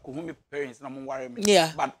worry me, I me parents na mo worry me."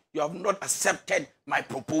 Yeah. But you have not accepted my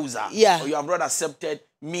proposal. Yeah. Or you have not accepted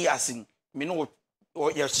me as in me know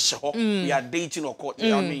or yes, we are dating or court.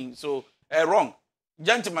 You know what I mean? So wrong.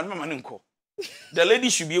 Gentleman, man, the lady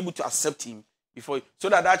should be able to accept him before so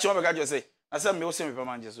that you just say, I said me also me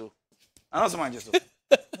man just so. I know some man just so.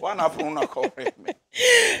 One happened na call me.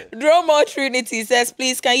 Dromo Trinity says,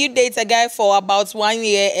 please can you date a guy for about 1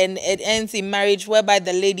 year and it ends in marriage whereby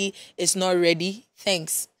the lady is not ready?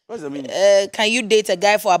 Thanks. What's the meaning? Can you date a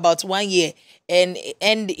guy for about 1 year and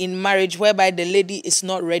end in marriage whereby the lady is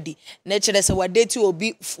not ready? Nature say what date will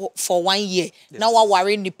be for 1 year. Yes. Now what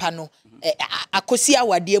worry nipa no. Akosi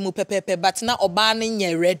awade mu pepepe but na oba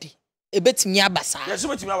no ready. Ebetimi abasa. Yes,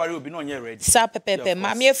 ebetimi aware obi no ready. Sa pepepe.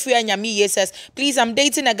 Mami efu anyami says, please, I'm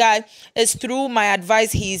dating a guy. It's through my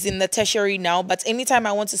advice. He's in the tertiary now, but anytime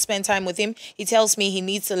I want to spend time with him, he tells me he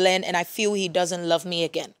needs to learn, and I feel he doesn't love me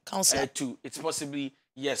again. Counselor. It's possibly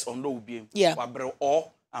yes or no. Yeah.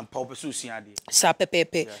 Or and Paupesusiadi. Sa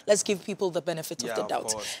pepepe. Let's give people the benefit of the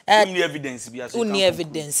doubt. Only evidence. Only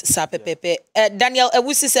evidence. Sa pepepe. Daniel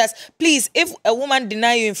Ewusi says, please, if a woman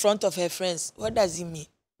deny you in front of her friends, what does it mean?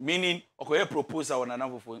 Meaning, okay, proposal on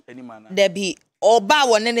another for any man. Debbie, Oba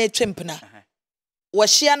one any trimpna.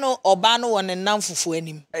 Washiano Obano one and Namfu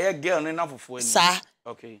him. A girl and enough for Sir.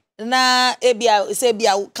 Okay. Na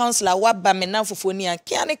Ebia counselor Wabba me Namfu Nia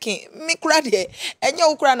Kianiki, me crady, and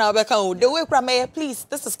your crana become the way crame, please.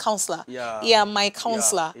 This is counselor. Yeah, my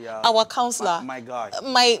counselor. Our counselor. My guy.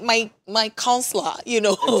 My counselor, you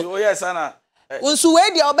know. Oh, yes, Anna.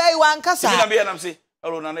 Unsuedi obey one casa. I'm saying,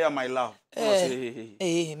 hello, Nana, my love.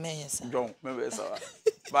 Hey, man, yes. Don't remember,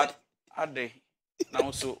 but a day now,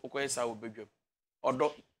 so okay, I will be or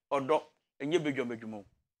and you be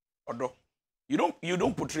or you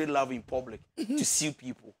don't portray love in public to see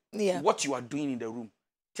people. Yeah. What you are doing in the room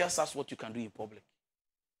tells us what you can do in public.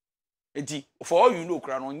 And for all you know,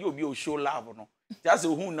 Crown, you'll be show love or no. Just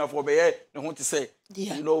who enough for be want to say,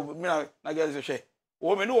 you know, me I guess a share.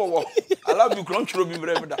 Woman, no, I love you, Crown, through me,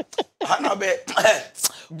 brother. Come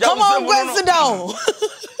on, go sit down.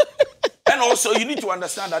 And also, you need to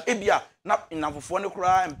understand that Ebia not enough for one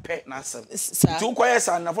cry and pet nasa. Two quiet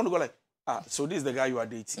and enough to go like, so this is the guy you are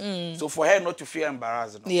dating. So for her not to feel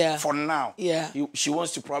embarrassed, for now, she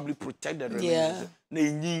wants to probably protect the relationship.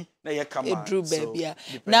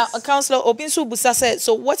 Now, Counselor Obinsu Busa said,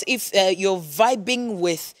 so what if you're vibing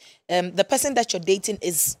with the person that you're dating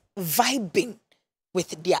is vibing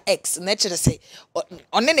with their ex? Naturally say,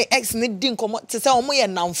 on any ex need come to say omo ye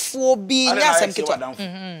namfo bi nya asem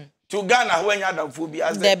keto. to Ghana when you had phobia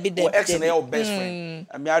as the ex and your best friend.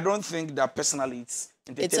 I mean, I don't think that personally it's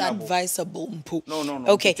advisable. No.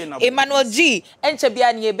 Okay. Emmanuel G.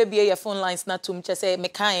 Enchebia ni baby your phone lines na tum che say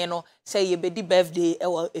mekan no say ye bedi birthday e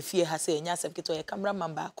wo efie ha say nya asem keto ye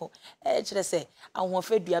cameraman ba ko kire say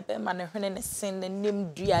ahofo dua be ma ne hwene ne sen ne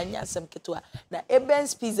nim dua nya asem keto na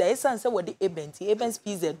Eben's Pizza esan say wo de Eben's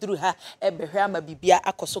Pizza duru ha e be hwe ama bibia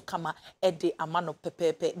akoso kama e de amano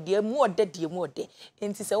pepepe de mu ode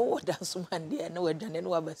enti say wo da so man de na we dane no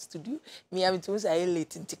wa studio me am tum say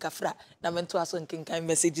late nti kafra na mento aso nkenkan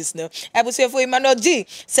messages now. Ebusefo Emmanuel G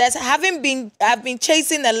says, I've been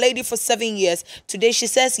chasing a lady for 7 years. Today she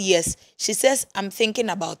says yes. She says, I'm thinking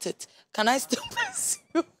about it. Can I still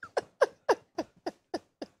pursue?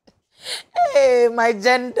 Hey, my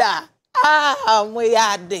gender.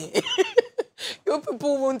 You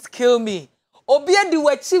people won't kill me. Obia di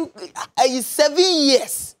wachi 7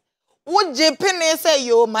 years. What JP say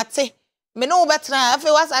yo mate? Me no better. I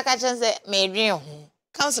feel what I can say. Me dream.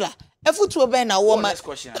 Counselor. Next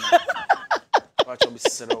question.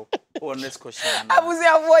 Next question. I was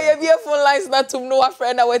here for your phone lines not to know a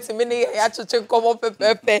friend. I went to many to come up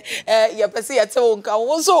pepe. You person you tell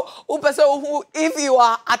also who if you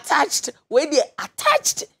are attached, when you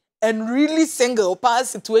attached and really single past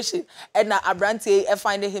situation and now Abranti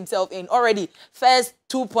finding himself in already first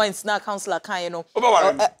 2 points now counselor can you know.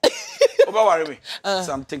 Worry me.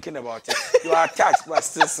 So I'm thinking about it. You are attached but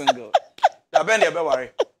still single. Worry.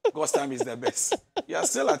 God's time is the best. You are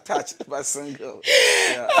still attached but single.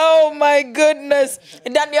 Yeah. Oh my goodness.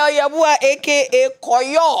 Daniel Yabua, aka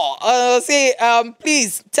Koyo. Say,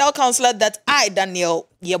 please tell counselor that I, Daniel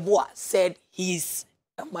Yabua, said he's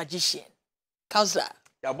a magician. Counselor.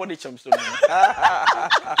 Your body chumps to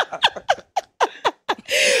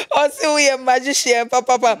Also, we a magician,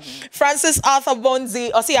 Papa. Francis Arthur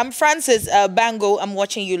Bonzi. I'm Francis Bango. I'm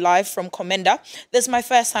watching you live from Commander. This is my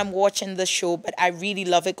first time watching the show, but I really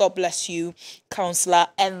love it. God bless you, counselor,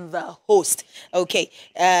 and the host. Okay.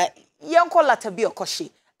 Yanko Latabi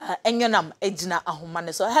Okoshi. Enyonam Ejina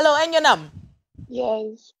Ahumane. So, hello, Enyonam.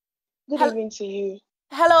 Yes. Good evening to you.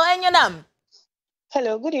 Hello, Enyonam.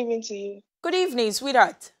 Hello, good evening to you. Good evening,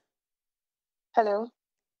 sweetheart. Hello.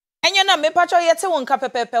 Enyona me pacho yete wonka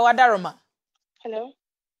pepepe wadaroma. Hello.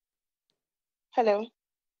 Hello.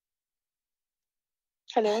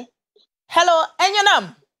 Hello. Hello,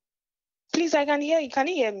 Enyonam. Please, I can hear you. Can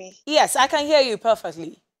you hear me? Yes, I can hear you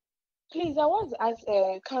perfectly. Please, I want to ask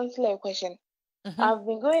a counselor a question. I've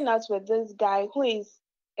been going out with this guy who is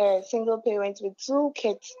a single parent with 2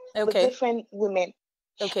 kids with different women.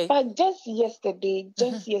 Okay. But just yesterday,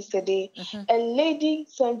 a lady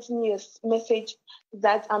sent me a message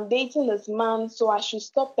that I'm dating this man, so I should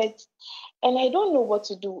stop it. And I don't know what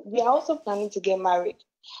to do. We are also planning to get married.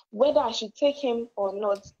 Whether I should take him or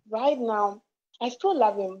not, right now, I still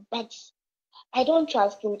love him, but I don't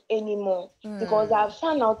trust him anymore because I've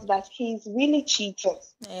found out that he's really cheating.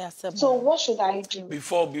 Yes, so what should I do?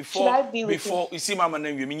 Before you see my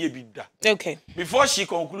name, you mean you be that. Okay. Before she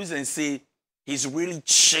concludes and say he's really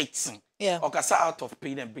cheating. Yeah. Okay, so out of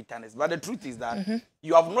pain and bitterness. But the truth is that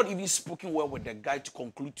you have not even spoken well with the guy to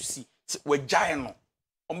conclude to see we're giant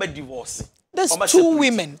on divorce. There's 2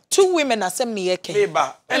 women. 2 women are sending me a case.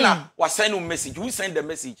 And was sending a message. Who sent the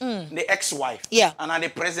message? The ex-wife. Yeah. And the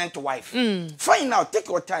present wife. Fine now, take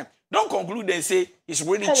your time. Don't conclude and say he's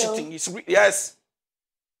really cheating. Yes.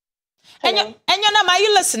 And your name, are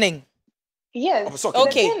you listening? Yes.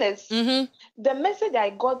 Okay. The thing is, the message I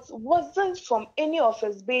got wasn't from any of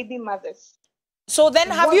his baby mothers. So then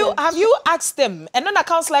have you asked them? And then a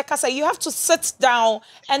counselor like I say, you have to sit down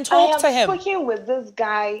and talk to him. I have spoken with this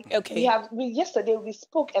guy. Okay. Yesterday we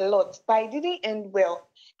spoke a lot, but it didn't end well.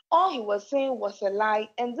 All he was saying was a lie,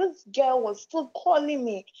 and this girl was still calling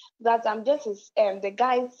me that I'm just the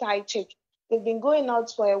guy's side chick. They've been going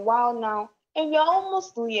out for a while now, and we are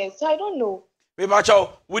almost 2 years, so I don't know.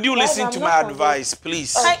 Would you listen to my advice,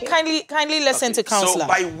 please? Okay. Kindly listen to counselor. So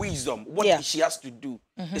by wisdom, what she has to do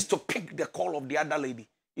is to pick the call of the other lady.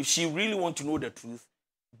 If she really wants to know the truth,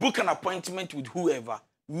 book an appointment with whoever,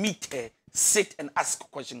 meet her, sit and ask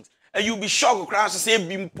questions. And you'll be shocked to say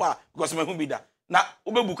bimpa because me be that. Now,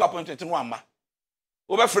 book appointment no ama.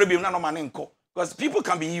 Because people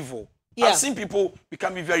can be evil. Yeah. I've seen people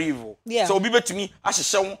becoming very evil. Yeah. So be to me, I should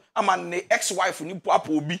show I'm an ex-wife ni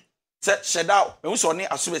obi. Sheda, when we saw ne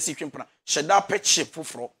asubesi twempna. Sheda pet chip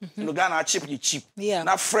fufro. No Ghana chip ye cheap. Yeah.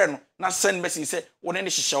 Na friend, na send message say one any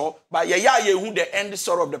shisha. But who the end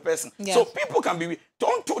story of the person. Yeah. So people can be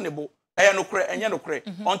don't tunable.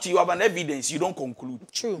 Until you have an evidence, you don't conclude.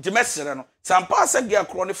 True. The message no. Some pass a girl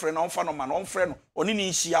chronic friend on fan man on friend on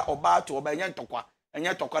inishia or bad to obey tokwa. and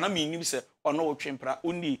yet talk on me say or no chimpra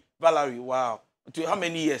only Valerie. Wow. To how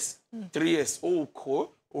many years? 3 years. Oh,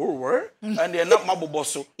 cool. Oh, where? And they're not mabo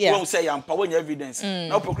bosso. Won't say yampa when evidence.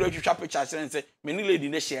 Now procure you chapel church and say, many lady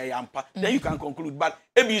ne share yampa. Then you can conclude. But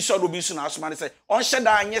every sort of business as man say, on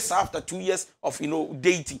shada yes after 2 years of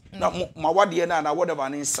dating. Now my what the and whatever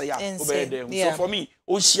and say so for me,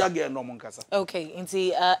 Oshiaga no monkasa. Okay,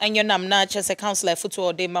 inti and your nam na just a counselor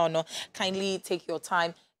football day no kindly take your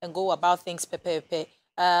time and go about things pepe.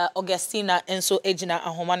 Augustina and so Ejina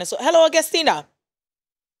and Homana. So hello Augustina.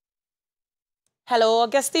 Hello,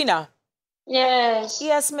 Augustina. Yes.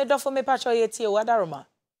 Yes, me do for me pacho yeti wadaroma.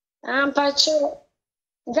 Pacho.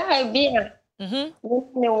 Guy be. Me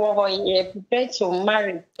wo ye prepared to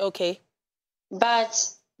marry. Okay.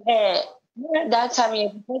 But that time you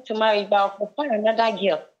prepared to marry, but for another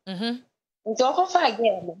girl. It's all for a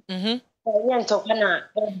girl. I to kana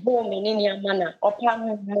boom in your manner. Opa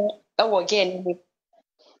mo again.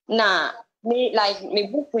 Na me like me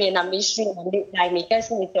book we na me stream like me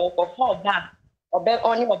person me say for back. Obe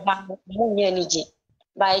only oba mo energy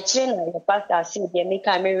by train the pastor say dey make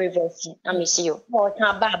am reverse am see you or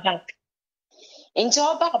can back into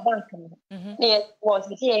oba bank no was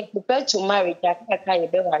here prepared to marry that ka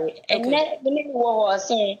be worry and me was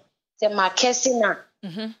saying say my kesina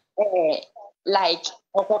like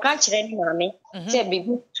okoka kire ni mama say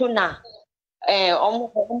bibi to na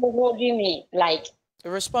omo holding me like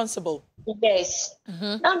responsible. Yes.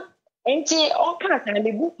 Enti all kind of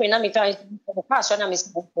the book when I'm trying to pass on I'm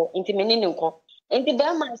book into meaning ko enti be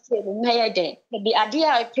man say me den the idea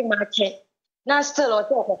I pre market na still or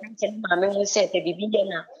talk kan chen ma me say te bibi dey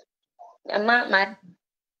na ma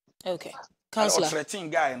okay counselor threatening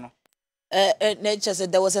guy no nature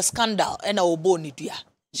said there was a scandal and a obo ni dua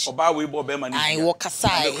oba we bo be man I walk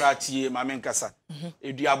aside demokratie ma me nkasa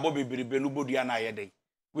edua bo bebrebe no bodua na ayeden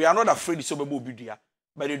we are not afraid so be bo bidua.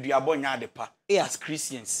 But the diabo nya de pa as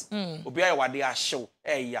Christians. Obi aye wade ahyew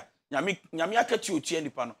ya. Nyame akati otie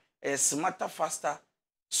nipa no smarter, faster,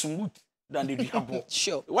 smooth than the diabo.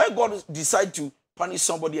 Sure. Why God decide to punish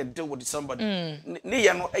somebody and deal with somebody? Ne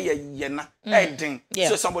ye no ye na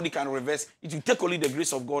so somebody can reverse. It will take only the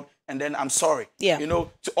grace of God and then I'm sorry. You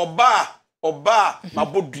know, to oba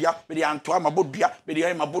mabodua be the antoa mabodua be the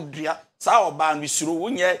mabodua sa oba misuro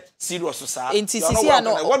wonye serious sa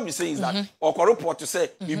what we say is that or report to say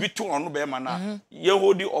bibi to onu be ma na ye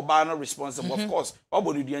hold oba no responsible of course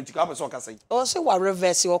obodi du antika person ka say o say wa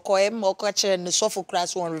reverse o ko em o ka kire ne sofo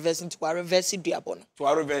class one reverse into wa reverse duabo no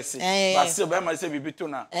to reverse but still be ma say bibi to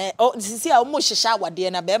na o sisi a o mo hihya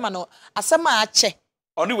awade na be ma no asema a che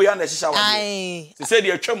oni we ya na hihya awade se say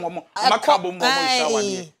de atwam mo maka bom mo hihya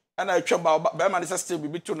awade and I try about Bama is still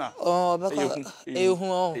be too now. Oh,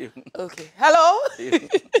 okay. Hello,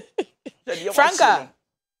 Franca.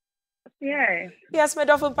 Yeah. Yes, my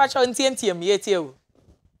daughter patch on TNT. Me too.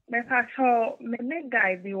 Me patch me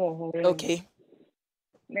guy be wo. Okay.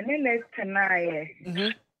 Me next tonight.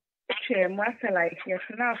 Che mo say like yes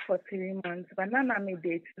now for 3 months, but now me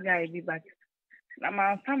date guy be but na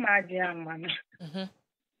ma fama jam man.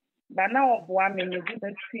 But now, one minute, you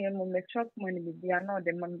don't see him on the chop money with the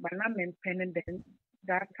another man, but I'm penning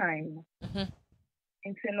that time.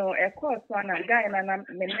 And so, no, of course, one a guy and I'm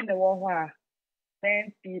in the war,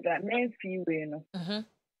 men fee that men fee, you know,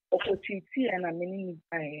 opportunity and a mini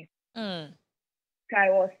guy. I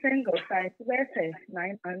was single, so I said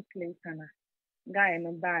 9 months later, guy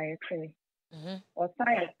and buy say, or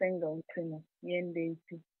sign a single, you know, yen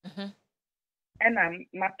daisy. And I'm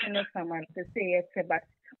mapping someone to say it's about.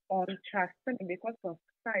 On trust because of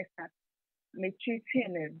size that me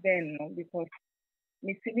treating it then because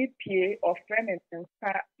me see me pay or friend and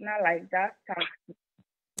start not like that tax.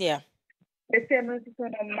 Yeah. The same as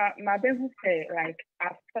my who say like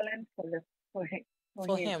I've fallen for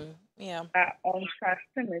him. Yeah. On trust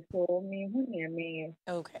me so me who near me.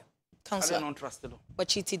 Okay. Counselor. I don't trust it. But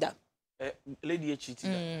cheated that. Lady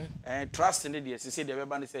cheated. And trust in the say the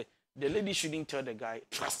everybody say the lady shouldn't tell the guy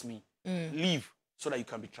trust me. Leave. So that you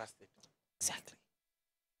can be trusted. Exactly.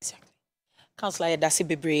 Counselor Dasi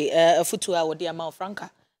Bebre, futu a wodi ama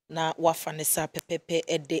Franca na wafanesa pepepe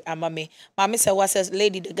ede amame. Mama says,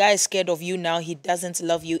 lady, the guy is scared of you now. He doesn't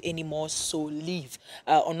love you anymore, so leave.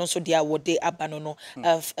 Also dia wode abanono.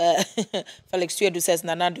 Felix Tuedu says,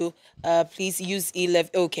 Nanado, please use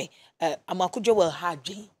 11. Okay. Amakujo will have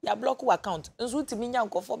ya block account. Nzu timi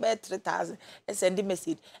nyanko for be 3,000. Send the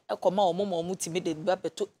message. E koma omo timi de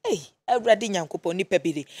beto. Hey, everybody nyanko po ni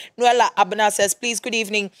pebidi. Noella Abena says, please, good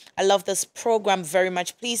evening. I love this program very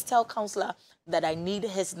much. Please tell counselor that I need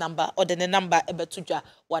his number or the number ebetuja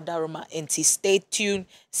wadaroma enti stay tuned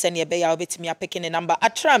send your beya obetimi picking a number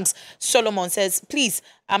Atrams Solomon says please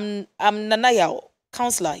I'm Nanaya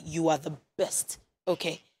counselor you are the best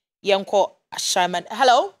okay yanko Ashaman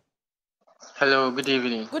hello good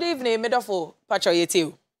evening Medofo pacho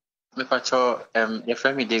yetiu me pacho your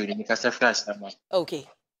friend me David me kasa flash ama okay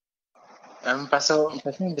paso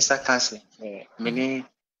person bisa counseling many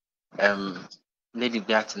lady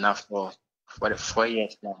be at enough for the 4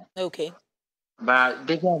 years now. Okay. But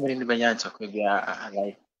they don't really be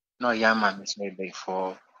like no young man is maybe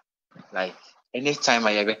for like anytime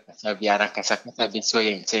I ever be a kasa be so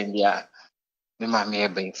in there. Me mommy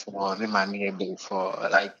be for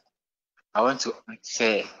like I want to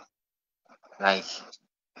say like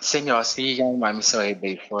senior see young man so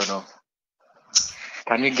be for no.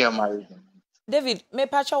 Can you get married? David, me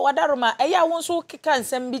pacho wadaroma eya wonso keka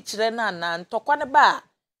nsem bi kire na na ntokwa ne ba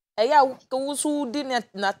eya wusu di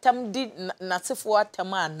na tam di na sefo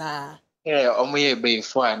atam ana omoye be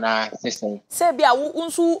for na system say bia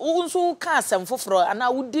wonso ka asem foforo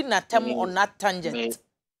ana wudi na tam on that tangent.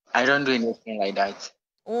 I don't do anything like that.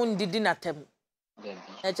 Didi na tam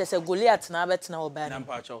e che se Goliath na betina oba na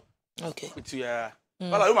pacho okay itu ya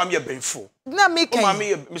wala you mama ye benfo na me kan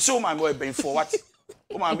me so mama ye benfo what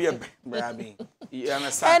mama ye brabi you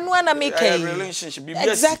understand and when I make a relationship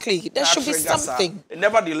exactly there should be something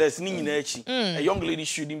nevertheless ni nyina achi a young lady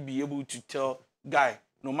shouldn't be able to tell guy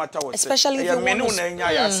no matter what especially if you want to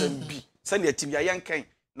nya ya asem bi send the team ya yankan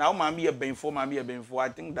na mama ye benfo I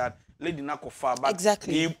think that lady na kofa but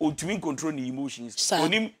exactly to control the emotions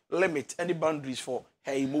onim limit any boundaries for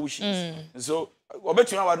her emotions so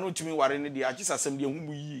obetumi wa no tumi ware ne dia agisa asem dia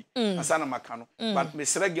humu yi asana maka no but me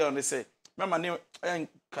sere girl ne say mama ne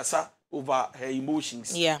kasa over her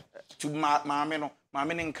emotions to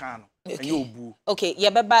maame ne nka no enye obu okay ye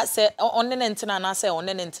beba say onne ne ntina na say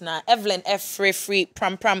onne ne ntina Evelyn free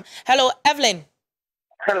pram hello Evelyn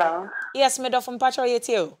hello yes me do from Pacho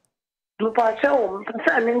yetio Pacho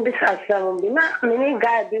say me bi asam bi na me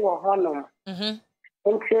guy bi wo hono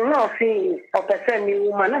nti no fi opese mi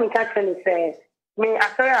woman na me ka tell say me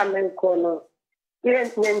after America no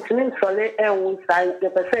yes mentally sole side the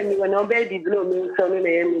person me when baby blow me so me na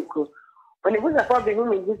America when it was a problem who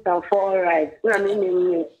me just for all right na me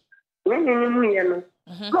no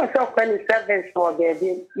so when service for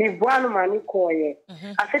baby me buanu mani koye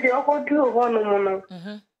I said the oko do hono mo no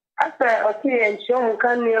after okay and show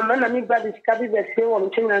can you man na me bad is kabi be say wo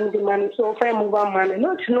mchina ndi man so fa move man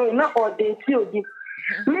not all day ti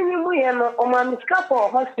minimum no o ma miska for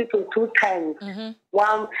hospital 2 times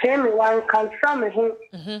one same one cancer me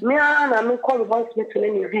me na me call hospital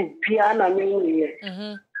ni bi bia na me wuye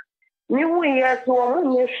ni wuye so o mu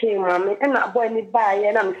nye shema me na boy ni ba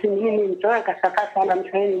ye na me sini ni nto kasa na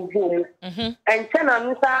me sini ni boom ente na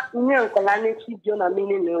me sa nye nkola na chi bio na me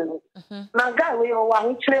ni no na ga we o wa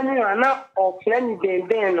hu kire mu na o kire ni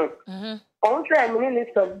bebe no on say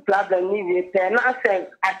list of blah blah ni we pe na say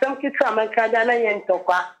atom kitu amaka da na yen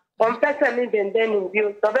tokwa on pese ni bende ni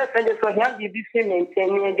bio so be send so here BBC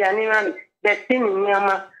maintain ni gani man the thing ni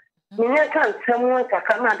ama ni kan samu ka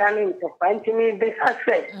kana da ni tokwa ntimi be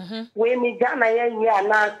say we mi gana ye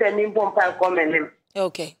na say ni bompa komen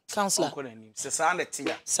okay counselor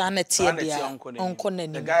Sanetia dia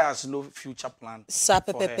onkonani the guy has no future plan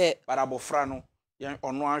pepe but abofra no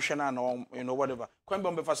ono ahwe na you know whatever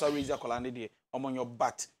kwan be fa so raise akola ne de omonyo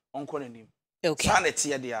bat onkonani okay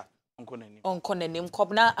Sanetia dia onkonani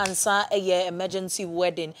kobna ansa a emergency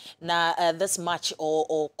wedding na this match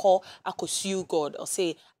or call akosue God or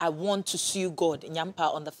say I want to sue God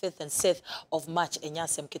nyampa on the 5th and 6th of March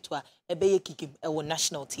enyasem ketwa ebeye kikim ewo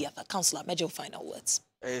national theater counselor major final words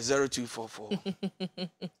 0244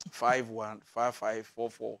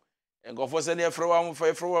 515544 and go for send everyone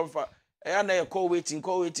for and call waiting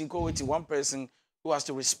one person who has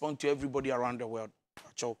to respond to everybody around the world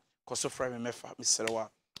cho koso frame mefa Mr.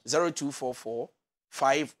 0244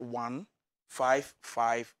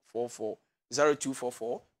 515544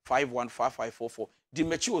 0244 515544 the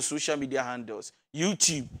mature social media handles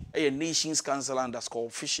YouTube Nations Council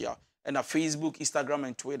 _official and Facebook, Instagram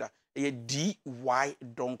and Twitter DY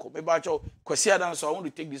Donko. Maybe Kwesi Adam, so I want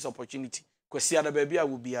to take this opportunity. Kwesi Adam, baby, I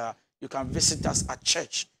will be you can visit us at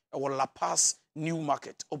church our La Paz New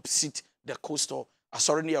Market opposite the coastal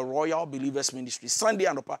Asorni Royal Believers Ministry Sunday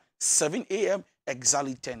and 7 a.m.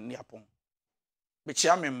 exactly 10 Niapon.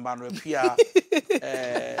 Bichiam Mbano Pia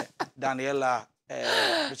Daniela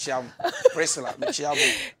Bichiam Presela Bichiamo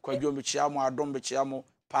Kwajo Bichiamo Adom Bichiamo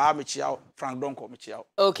Pa Michiao, Frank Donko Michiao.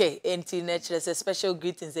 Okay, into nature, a special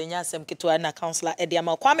greetings and yasem Kituana Counselor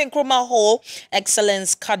Ediama Kwame Nkrumah Hall,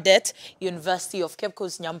 Excellence Cadet, University of Cape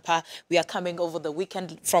Coast Nyampa. We are coming over the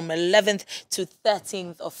weekend from 11th to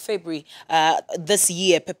 13th of February this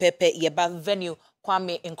year. Pepepe Yeba venue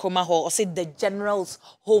Kwame Nkrumah Hall, or say the General's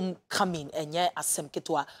Homecoming, and yeah, Asem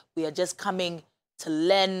Kitwa. We are just coming to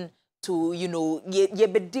learn, to, you know,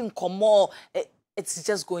 yebedin komo. It's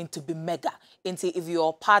just going to be mega. If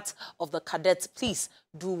you're part of the cadets, please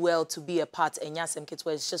do well to be a part. And Yasem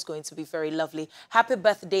Kitwa is just going to be very lovely. Happy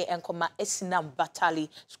birthday, Enkoma Esinam Batali,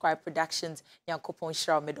 Scribe Productions, Yankopon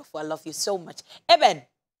Shara Medofu. I love you so much. Eben,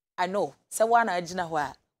 I know, Sawana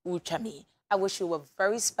Ajinahwa, Uchami. I wish you a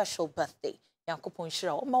very special birthday. Yankopon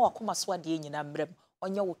Shara, Omawa Kuma Swadi in Ambrem,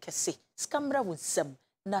 on your Kese, Scamra with some,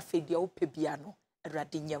 Nafidia Pebiano.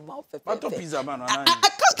 Radinya mouth. Pizza man.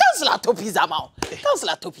 Councillor to pizza mouth.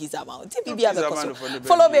 Councillor to pizza mouth.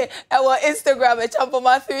 Follow me our Instagram at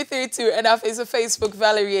Champoma332 and our Facebook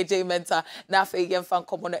Valerie J Mentor. Nafe again fan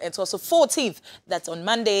commoner and also 14th. That's on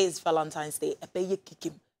Monday is Valentine's Day.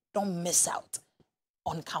 Don't miss out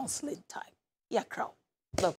on counseling time. Yeah, crowd.